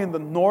all the way in the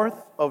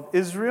north of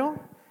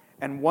Israel,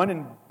 and one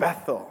in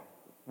Bethel,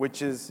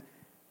 which is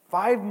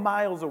 5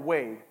 miles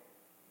away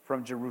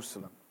from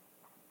Jerusalem.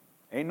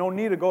 Ain't no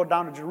need to go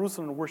down to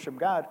Jerusalem to worship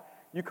God.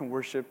 You can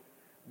worship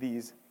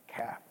these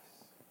calves.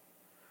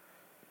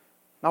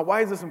 Now,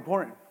 why is this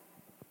important?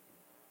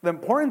 The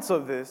importance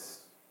of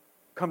this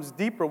comes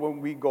deeper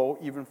when we go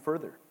even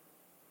further.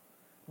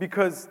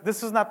 Because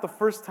this is not the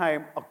first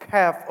time a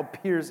calf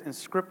appears in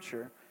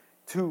Scripture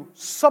to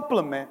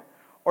supplement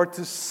or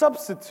to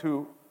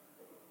substitute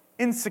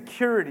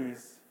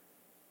insecurities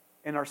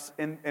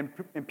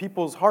in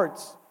people's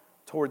hearts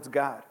towards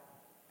God.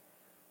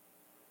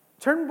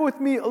 Turn with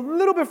me a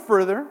little bit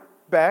further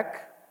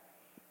back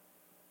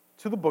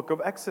to the book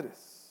of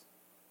Exodus.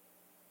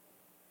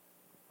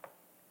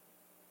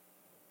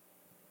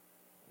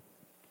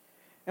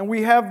 And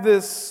we have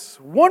this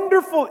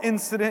wonderful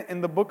incident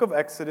in the book of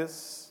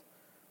Exodus.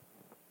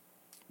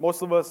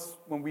 Most of us,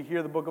 when we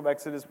hear the book of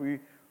Exodus, we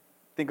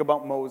think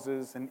about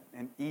Moses and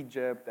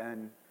Egypt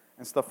and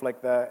stuff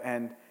like that.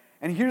 And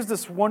here's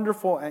this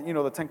wonderful,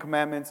 the Ten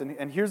Commandments,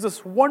 and here's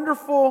this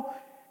wonderful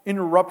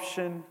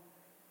interruption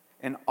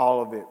in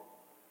all of it.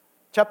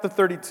 Chapter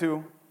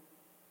 32,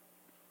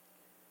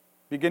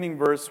 beginning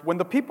verse. When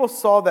the people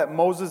saw that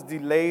Moses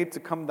delayed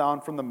to come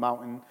down from the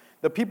mountain,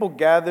 the people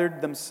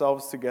gathered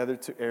themselves together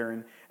to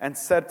Aaron and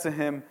said to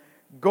him,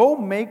 "Go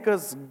make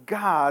us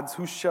gods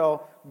who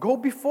shall go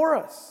before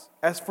us.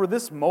 As for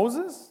this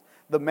Moses,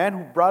 the man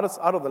who brought us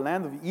out of the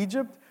land of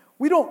Egypt,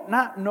 we don't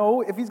not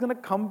know if he's going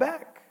to come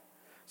back."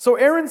 So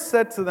Aaron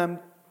said to them,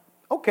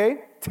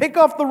 "Okay, take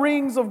off the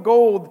rings of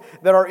gold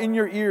that are in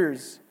your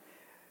ears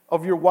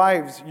of your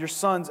wives, your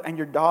sons, and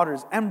your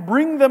daughters, and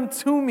bring them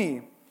to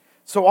me."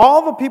 So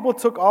all the people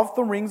took off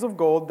the rings of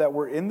gold that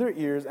were in their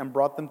ears and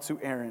brought them to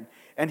Aaron.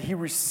 And he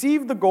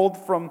received the gold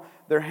from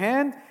their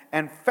hand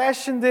and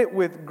fashioned it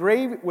with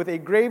a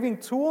graving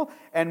tool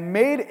and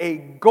made a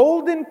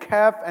golden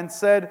calf and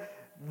said,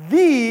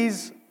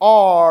 "These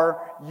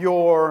are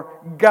your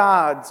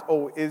gods,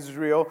 O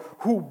Israel,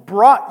 who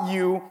brought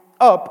you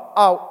up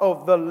out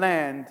of the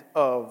land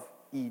of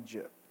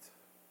Egypt."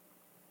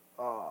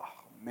 Oh,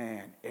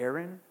 man.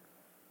 Aaron,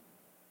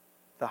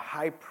 the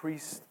high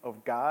priest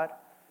of God,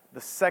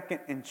 the second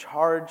in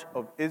charge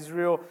of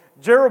Israel.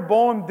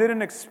 Jeroboam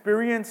didn't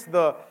experience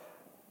the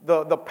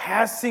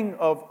passing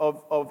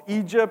of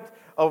Egypt,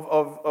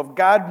 of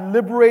God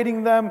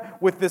liberating them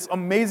with this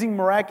amazing,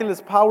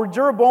 miraculous power.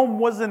 Jeroboam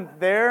wasn't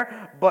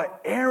there, but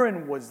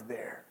Aaron was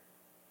there.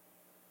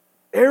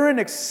 Aaron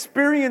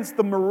experienced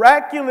the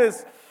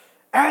miraculous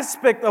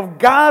aspect of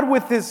God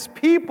with his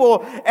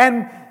people,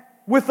 and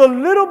with a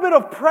little bit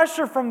of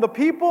pressure from the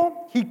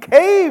people, he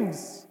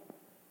caves,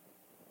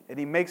 and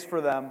he makes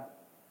for them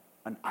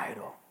an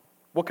idol.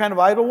 What kind of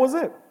idol was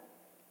it?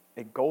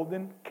 A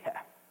golden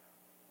calf.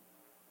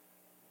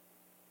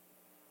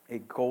 A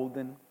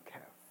golden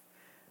calf.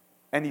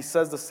 And he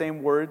says the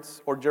same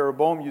words, or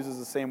Jeroboam uses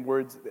the same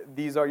words,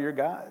 "These are your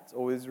gods,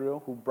 O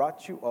Israel, who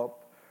brought you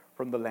up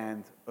from the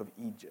land of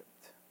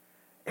Egypt."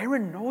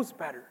 Aaron knows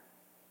better.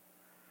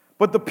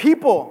 But the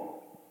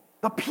people,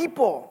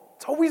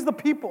 it's always the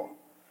people.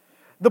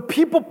 The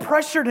people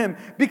pressured him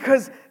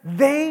because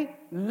they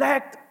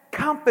lacked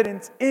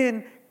confidence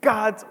in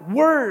God's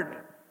word.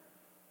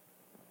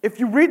 If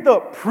you read the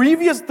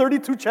previous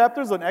 32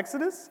 chapters on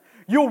Exodus,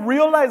 you'll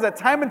realize that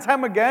time and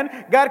time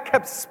again, God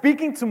kept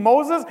speaking to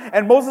Moses,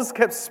 and Moses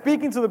kept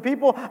speaking to the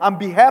people on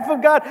behalf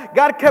of God.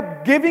 God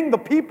kept giving the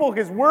people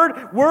his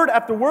word, word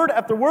after word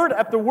after word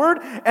after word,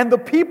 and the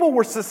people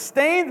were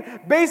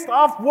sustained based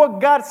off what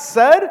God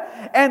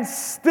said, and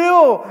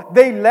still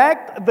they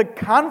lacked the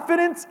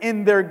confidence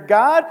in their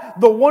God,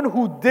 the one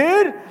who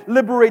did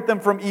liberate them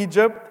from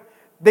Egypt.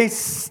 They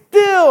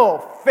still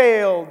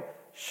fell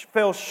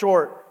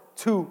short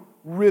to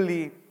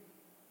really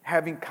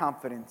having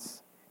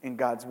confidence in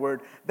God's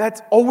word.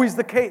 That's always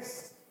the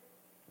case.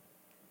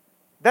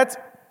 That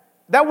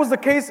was the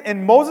case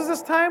in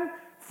Moses' time.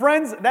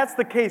 Friends, that's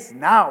the case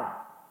now.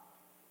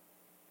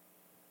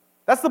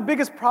 That's the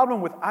biggest problem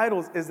with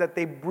idols, is that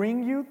they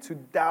bring you to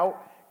doubt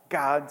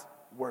God's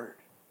word.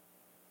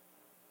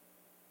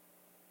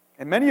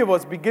 And many of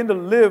us begin to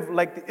live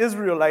like the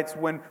Israelites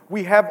when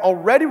we have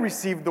already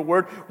received the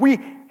word. We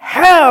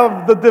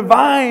have the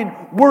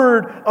divine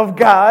word of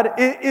God.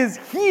 It is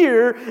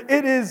here.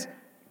 It is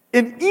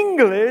in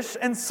English.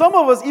 And some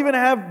of us even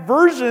have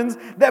versions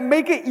that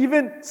make it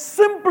even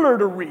simpler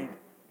to read.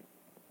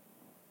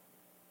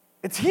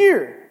 It's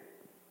here.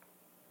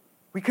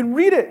 We can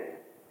read it.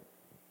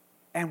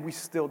 And we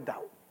still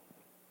doubt.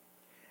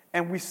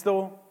 And we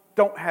still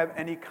don't have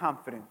any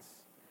confidence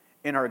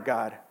in our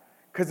God.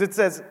 Because it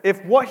says,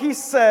 if what he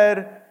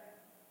said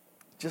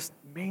just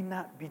may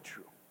not be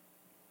true.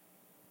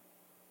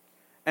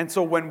 And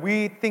so when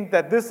we think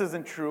that this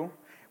isn't true,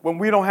 when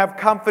we don't have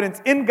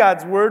confidence in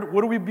God's word,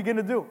 what do we begin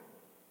to do?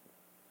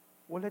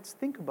 Well, let's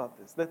think about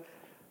this.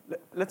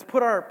 Let's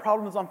put our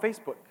problems on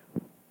Facebook.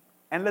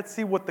 And let's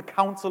see what the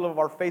council of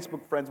our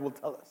Facebook friends will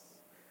tell us.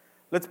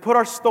 Let's put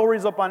our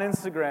stories up on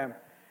Instagram.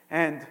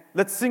 And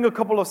let's sing a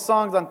couple of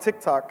songs on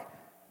TikTok.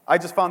 I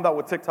just found out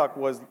what TikTok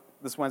was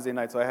this Wednesday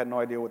night, so I had no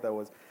idea what that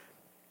was.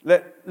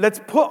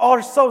 Let's put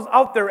ourselves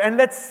out there and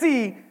let's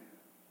see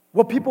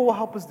what people will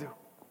help us do.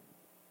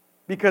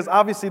 Because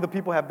obviously the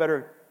people have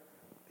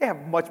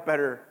much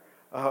better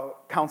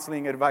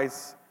counseling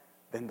advice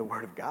than the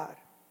Word of God.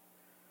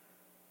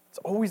 It's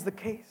always the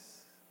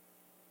case.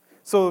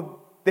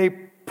 So they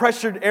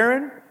pressured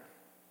Aaron.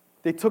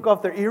 They took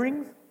off their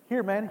earrings.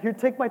 Here, man, here,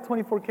 take my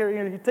 24-karat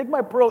earrings. Here, take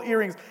my pearl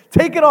earrings.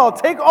 Take it all.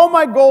 Take all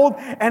my gold,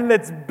 and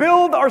let's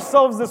build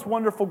ourselves this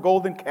wonderful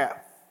golden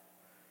calf.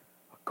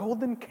 A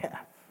golden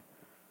calf.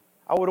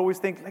 I would always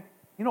think, a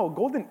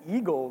golden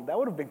eagle, that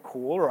would have been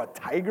cool, or a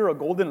tiger, a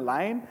golden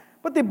lion.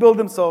 But they build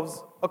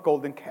themselves a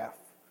golden calf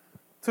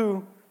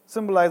to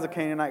symbolize the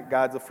Canaanite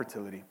gods of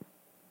fertility.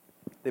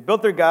 They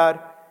built their god,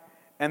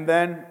 and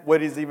then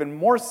what is even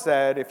more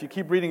sad, if you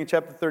keep reading in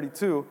chapter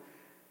 32,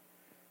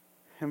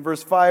 in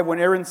verse 5, when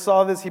Aaron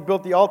saw this, he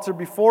built the altar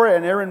before it,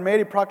 and Aaron made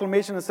a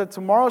proclamation and said,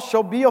 tomorrow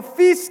shall be a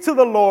feast to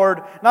the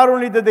Lord. Not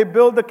only did they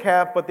build the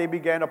calf, but they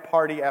began a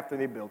party after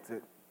they built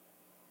it.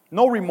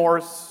 No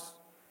remorse,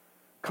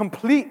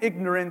 complete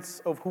ignorance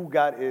of who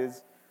God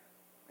is,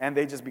 and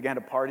they just began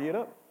to party it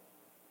up.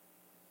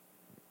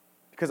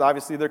 Because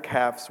obviously their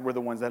calves were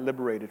the ones that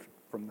liberated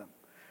from them.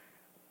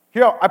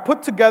 Here, I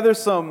put together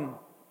some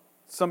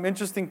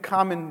interesting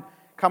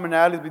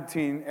commonalities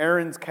between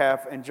Aaron's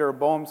calf and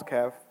Jeroboam's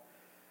calf.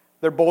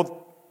 They're both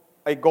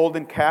a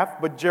golden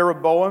calf, but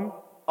Jeroboam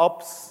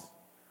ups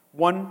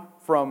one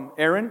from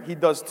Aaron. He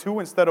does two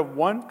instead of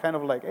one, kind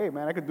of like, hey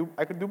man,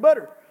 I could do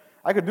better.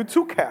 I could do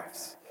two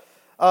calves.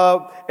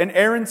 In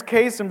Aaron's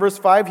case, in verse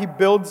 5, he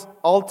builds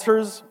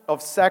altars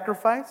of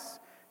sacrifice.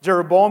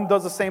 Jeroboam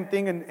does the same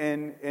thing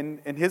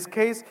in his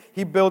case.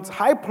 He builds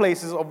high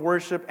places of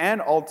worship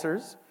and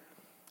altars.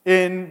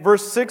 In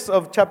verse 6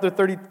 of chapter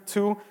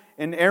 32,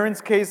 in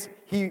Aaron's case,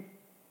 he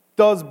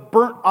does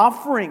burnt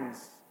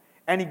offerings.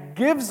 And he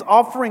gives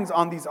offerings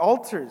on these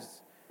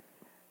altars.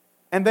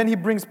 And then he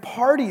brings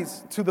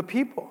parties to the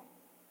people.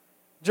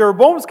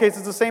 Jeroboam's case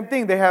is the same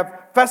thing. They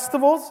have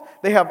festivals,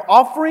 they have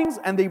offerings,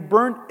 and they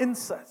burn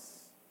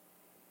incense.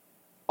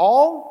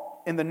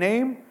 All in the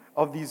name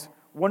of these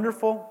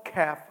wonderful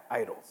calf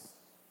idols.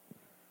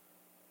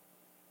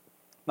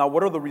 Now,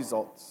 what are the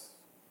results?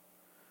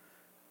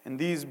 In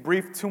these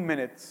brief 2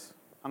 minutes,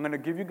 I'm going to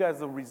give you guys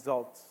the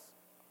results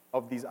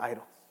of these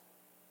idols.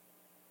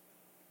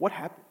 What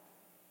happened?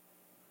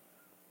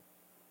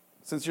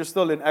 Since you're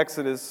still in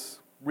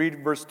Exodus,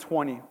 read verse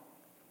 20,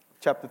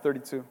 chapter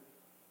 32.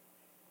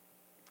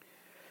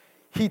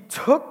 He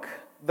took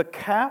the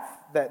calf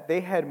that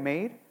they had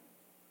made,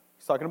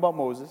 he's talking about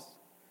Moses,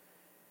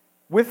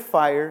 with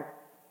fire.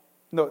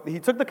 No, he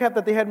took the calf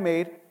that they had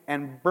made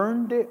and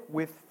burned it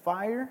with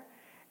fire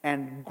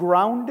and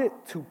ground it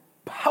to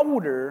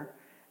powder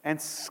and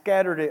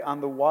scattered it on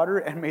the water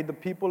and made the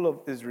people of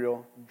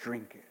Israel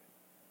drink it.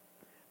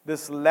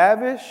 This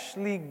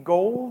lavishly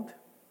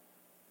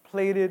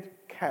gold-plated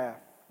calf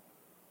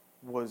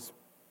was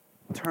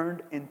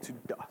turned into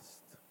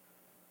dust,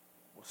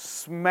 was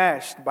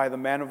smashed by the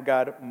man of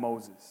God,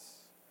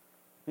 Moses.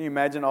 Can you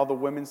imagine all the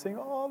women saying,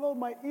 oh,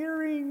 my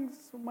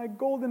earrings, my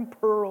golden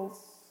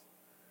pearls,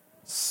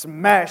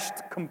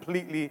 smashed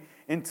completely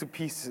into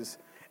pieces.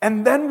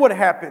 And then what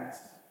happens?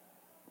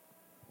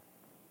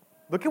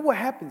 Look at what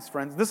happens,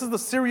 friends. This is the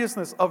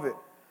seriousness of it.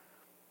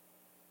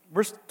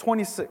 Verse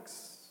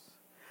 26.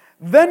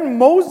 Then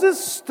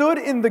Moses stood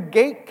in the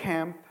gate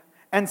camp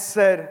and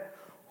said,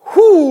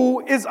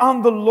 who is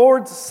on the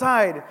Lord's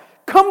side?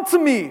 Come to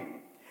me.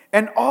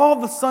 And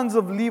all the sons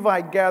of Levi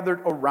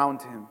gathered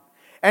around him.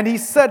 And he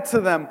said to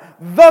them,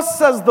 thus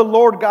says the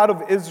Lord God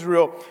of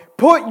Israel,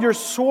 put your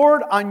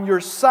sword on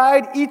your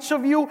side, each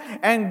of you,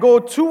 and go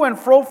to and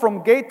fro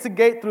from gate to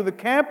gate through the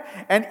camp,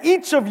 and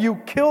each of you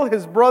kill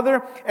his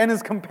brother and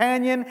his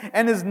companion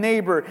and his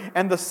neighbor.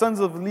 And the sons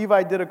of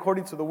Levi did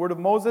according to the word of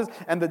Moses,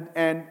 and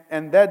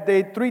that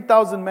day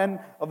 3,000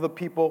 men of the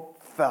people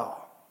fell.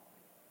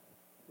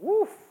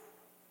 Woof.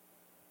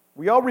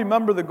 We all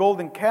remember the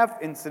golden calf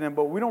incident,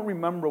 but we don't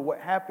remember what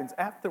happens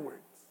afterwards.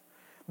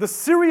 The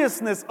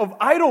seriousness of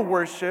idol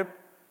worship,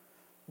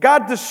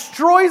 God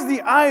destroys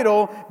the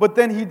idol, but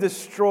then he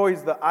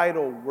destroys the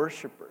idol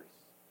worshipers.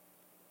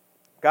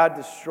 God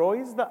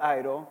destroys the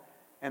idol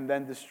and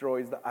then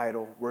destroys the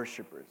idol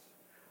worshipers.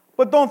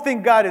 But don't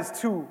think God is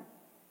too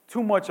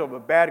much of a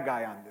bad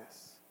guy on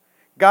this.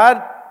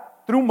 God,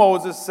 through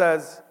Moses,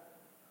 says,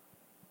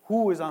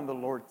 who is on the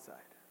Lord's side?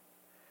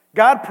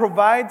 God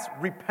provides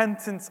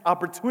repentance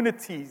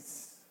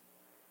opportunities.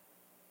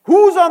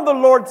 Who's on the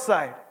Lord's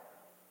side?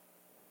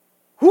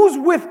 Who's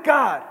with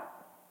God?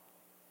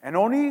 And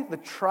only the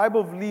tribe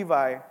of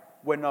Levi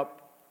went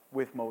up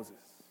with Moses.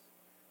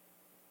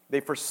 They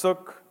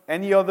forsook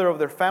any other of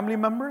their family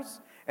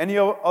members, any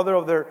other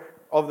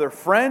of their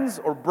friends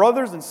or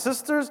brothers and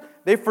sisters.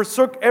 They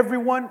forsook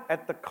everyone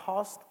at the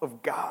cost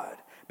of God.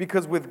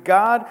 Because with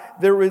God,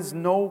 there is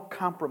no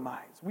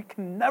compromise. We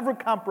can never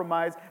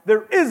compromise.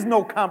 There is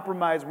no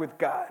compromise with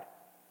God.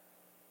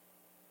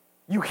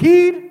 You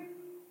heed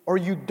or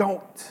you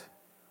don't.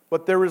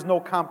 But there is no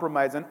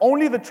compromise. And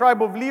only the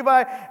tribe of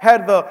Levi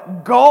had the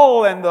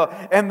gall and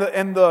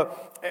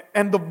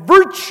the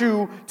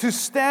virtue to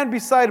stand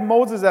beside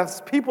Moses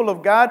as people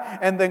of God.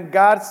 And then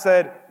God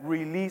said,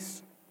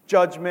 release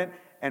judgment,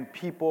 and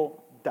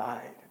people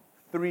died.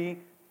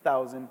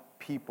 3,000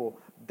 people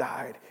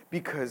died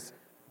because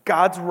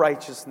God's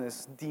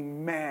righteousness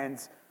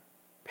demands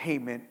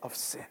payment of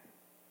sin.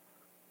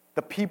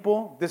 The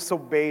people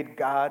disobeyed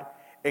God,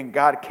 and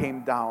God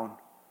came down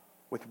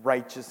with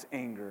righteous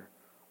anger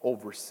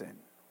over sin.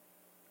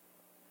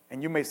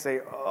 And you may say,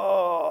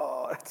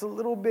 oh, that's a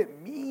little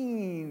bit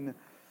mean.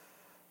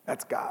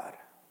 That's God.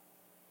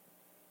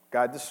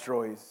 God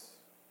destroys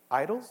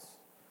idols,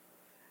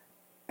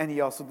 and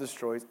he also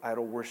destroys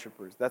idol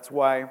worshipers. That's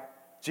why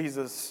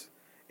Jesus,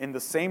 in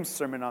the same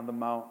Sermon on the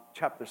Mount,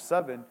 chapter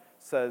 7,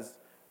 says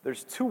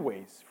there's two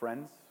ways,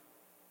 friends.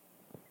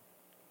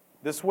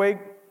 This way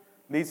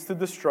leads to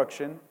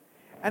destruction,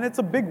 and it's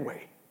a big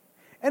way.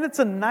 And it's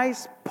a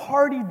nice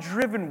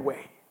party-driven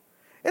way.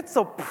 It's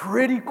a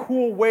pretty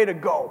cool way to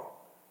go.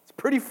 It's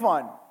pretty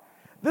fun.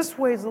 This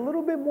way is a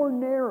little bit more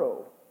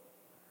narrow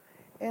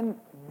and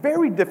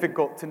very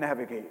difficult to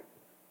navigate.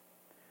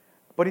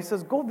 But he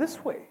says, go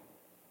this way,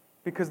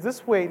 because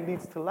this way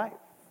leads to life.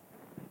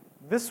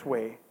 This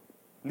way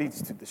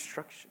leads to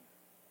destruction.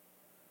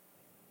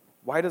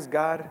 Why does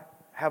God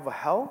have a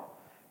hell?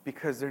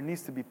 Because there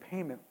needs to be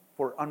payment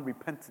for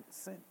unrepentant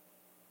sin.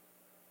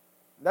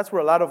 That's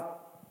where a lot of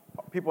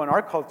people in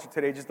our culture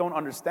today just don't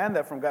understand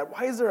that from God.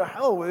 Why is there a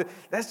hell?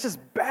 That's just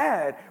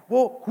bad.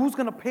 Well, who's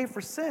going to pay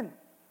for sin?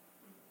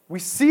 We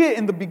see it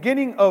in the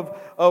beginning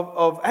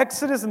of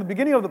Exodus, in the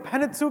beginning of the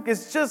Pentateuch.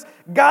 It's just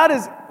God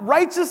is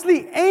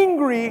righteously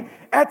angry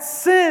at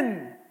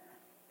sin.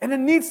 And it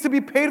needs to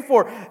be paid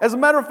for. As a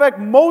matter of fact,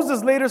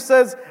 Moses later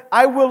says,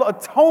 I will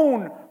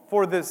atone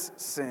for this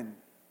sin.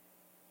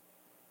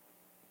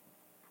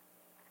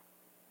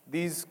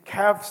 These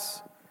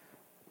calves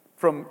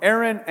from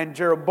Aaron and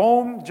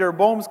Jeroboam,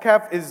 Jeroboam's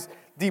calf is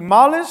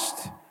demolished.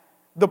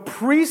 The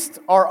priests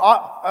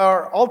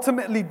are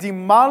ultimately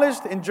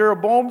demolished in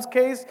Jeroboam's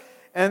case.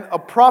 And a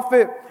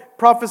prophet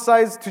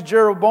prophesies to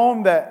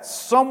Jeroboam that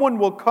someone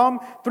will come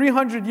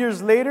 300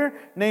 years later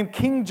named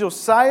King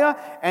Josiah,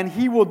 and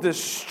he will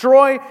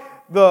destroy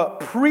the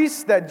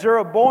priests that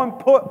Jeroboam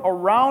put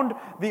around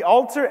the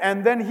altar,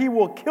 and then he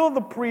will kill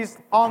the priest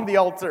on the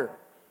altar.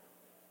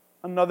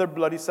 Another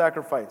bloody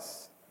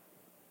sacrifice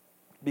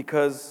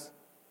because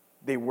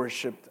they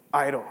worshipped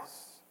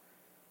idols.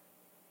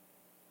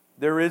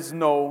 There is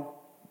no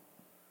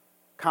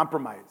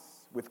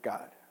compromise with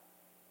God.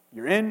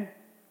 You're in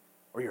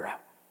or you're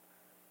out.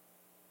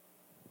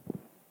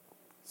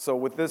 So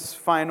with this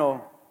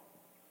final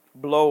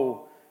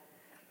blow,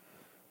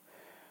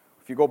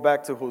 if you go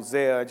back to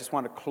Hosea, I just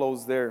want to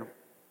close there.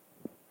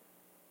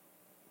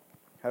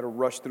 Had to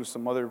rush through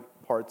some other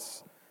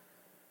parts.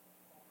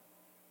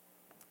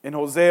 In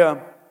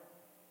Hosea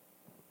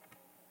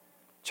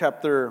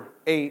chapter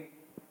 8,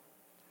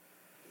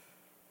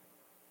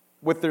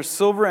 with their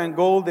silver and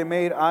gold they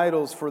made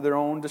idols for their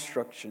own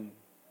destruction.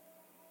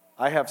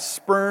 I have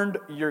spurned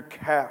your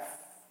calf.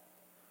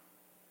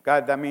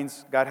 God, that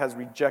means God has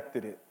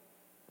rejected it.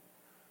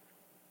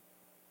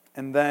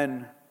 And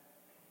then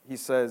he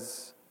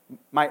says,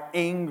 my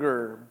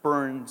anger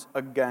burns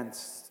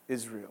against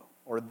Israel,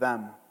 or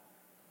them.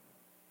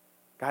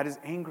 God is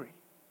angry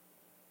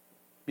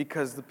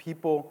because the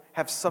people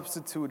have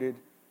substituted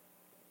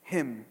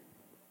him.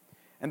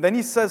 And then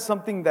he says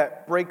something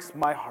that breaks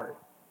my heart.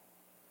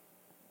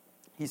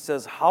 He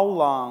says, how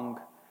long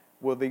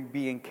will they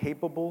be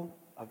incapable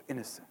of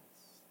innocence?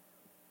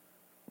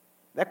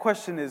 That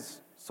question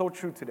is so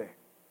true today.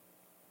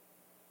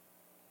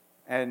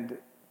 And,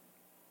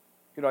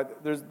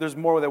 there's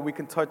more that we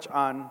can touch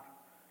on.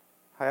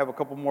 I have a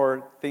couple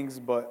more things,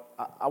 but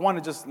I want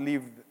to just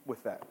leave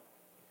with that.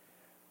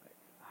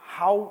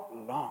 How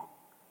long?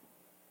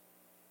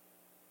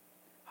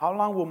 How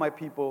long will my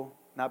people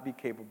not be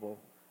capable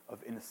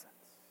of innocence?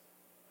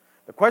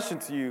 The question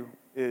to you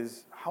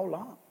is, how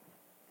long?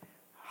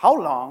 How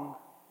long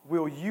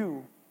will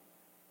you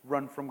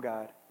run from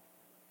God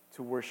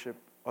to worship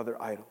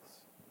other idols?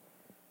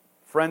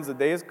 Friends, the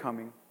day is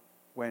coming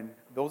when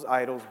those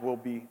idols will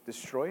be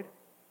destroyed,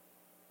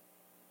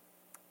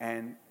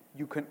 and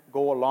you can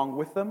go along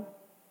with them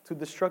to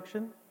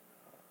destruction,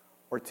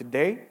 or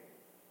today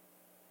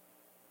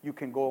you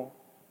can go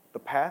the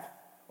path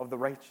of the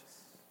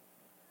righteous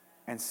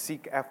and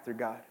seek after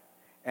God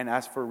and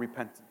ask for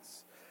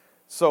repentance.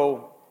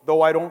 So,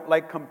 though I don't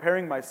like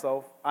comparing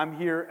myself, I'm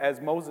here as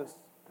Moses.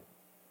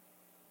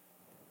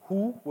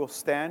 Who will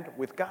stand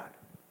with God?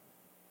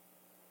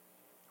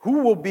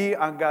 Who will be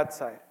on God's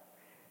side?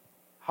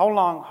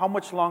 How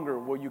much longer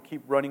will you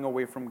keep running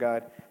away from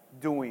God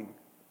doing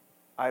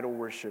idol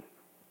worship?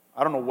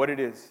 I don't know what it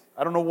is.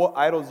 I don't know what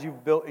idols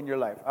you've built in your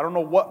life. I don't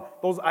know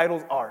what those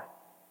idols are.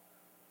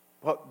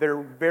 But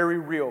they're very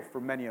real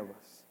for many of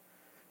us.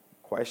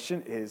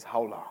 Question is,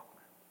 how long?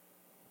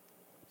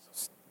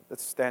 So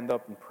let's stand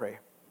up and pray.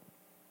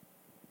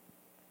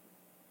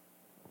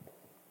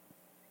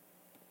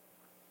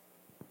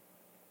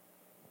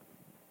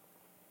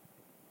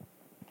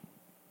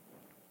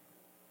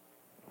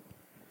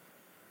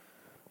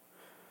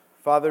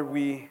 Father,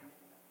 we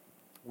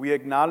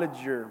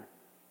acknowledge your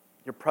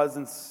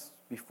presence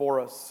before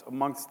us,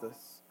 amongst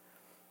us,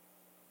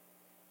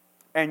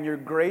 and your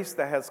grace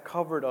that has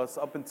covered us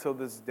up until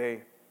this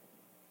day.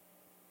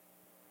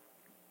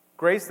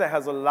 Grace that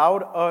has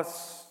allowed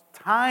us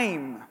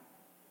time.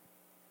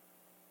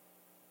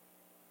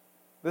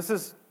 This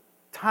is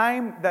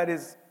time that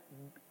is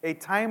a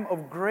time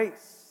of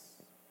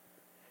grace.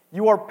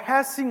 You are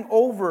passing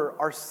over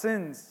our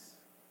sins.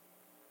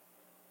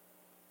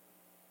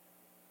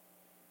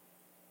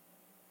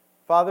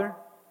 Father,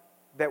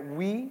 that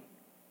we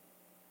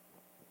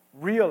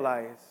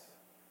realize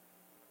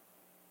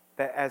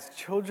that as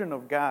children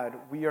of God,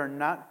 we are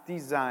not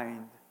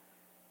designed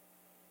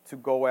to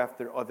go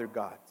after other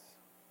gods,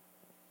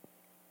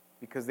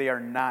 because they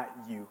are not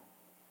you.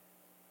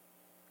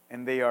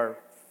 And they are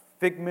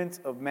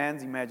figments of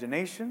man's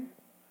imagination,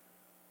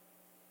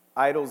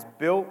 idols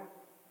built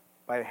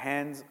by the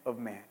hands of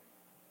man.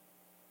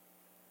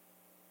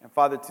 And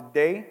Father,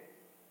 today,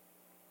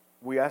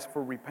 we ask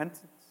for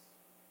repentance.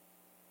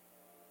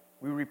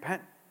 We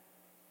repent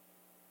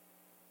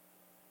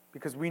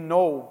because we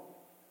know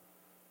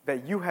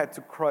that you had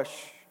to crush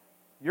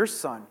your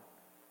Son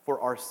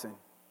for our sin.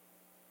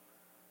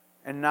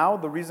 And now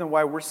the reason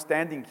why we're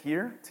standing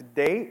here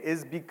today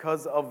is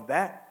because of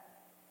that.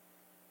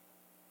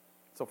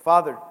 So,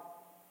 Father,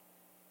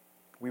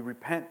 we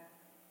repent.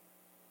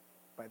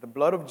 By the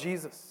blood of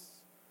Jesus,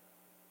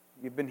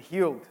 we've been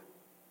healed,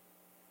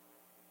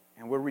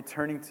 and we're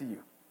returning to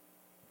you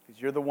because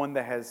you're the one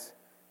that has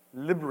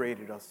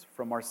liberated us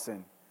from our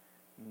sin.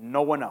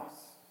 No one else.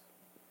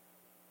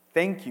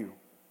 Thank you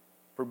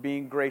for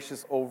being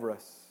gracious over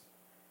us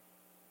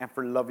and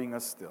for loving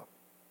us still.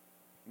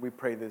 We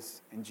pray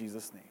this in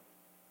Jesus' name.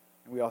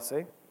 And we all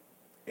say,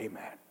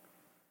 amen.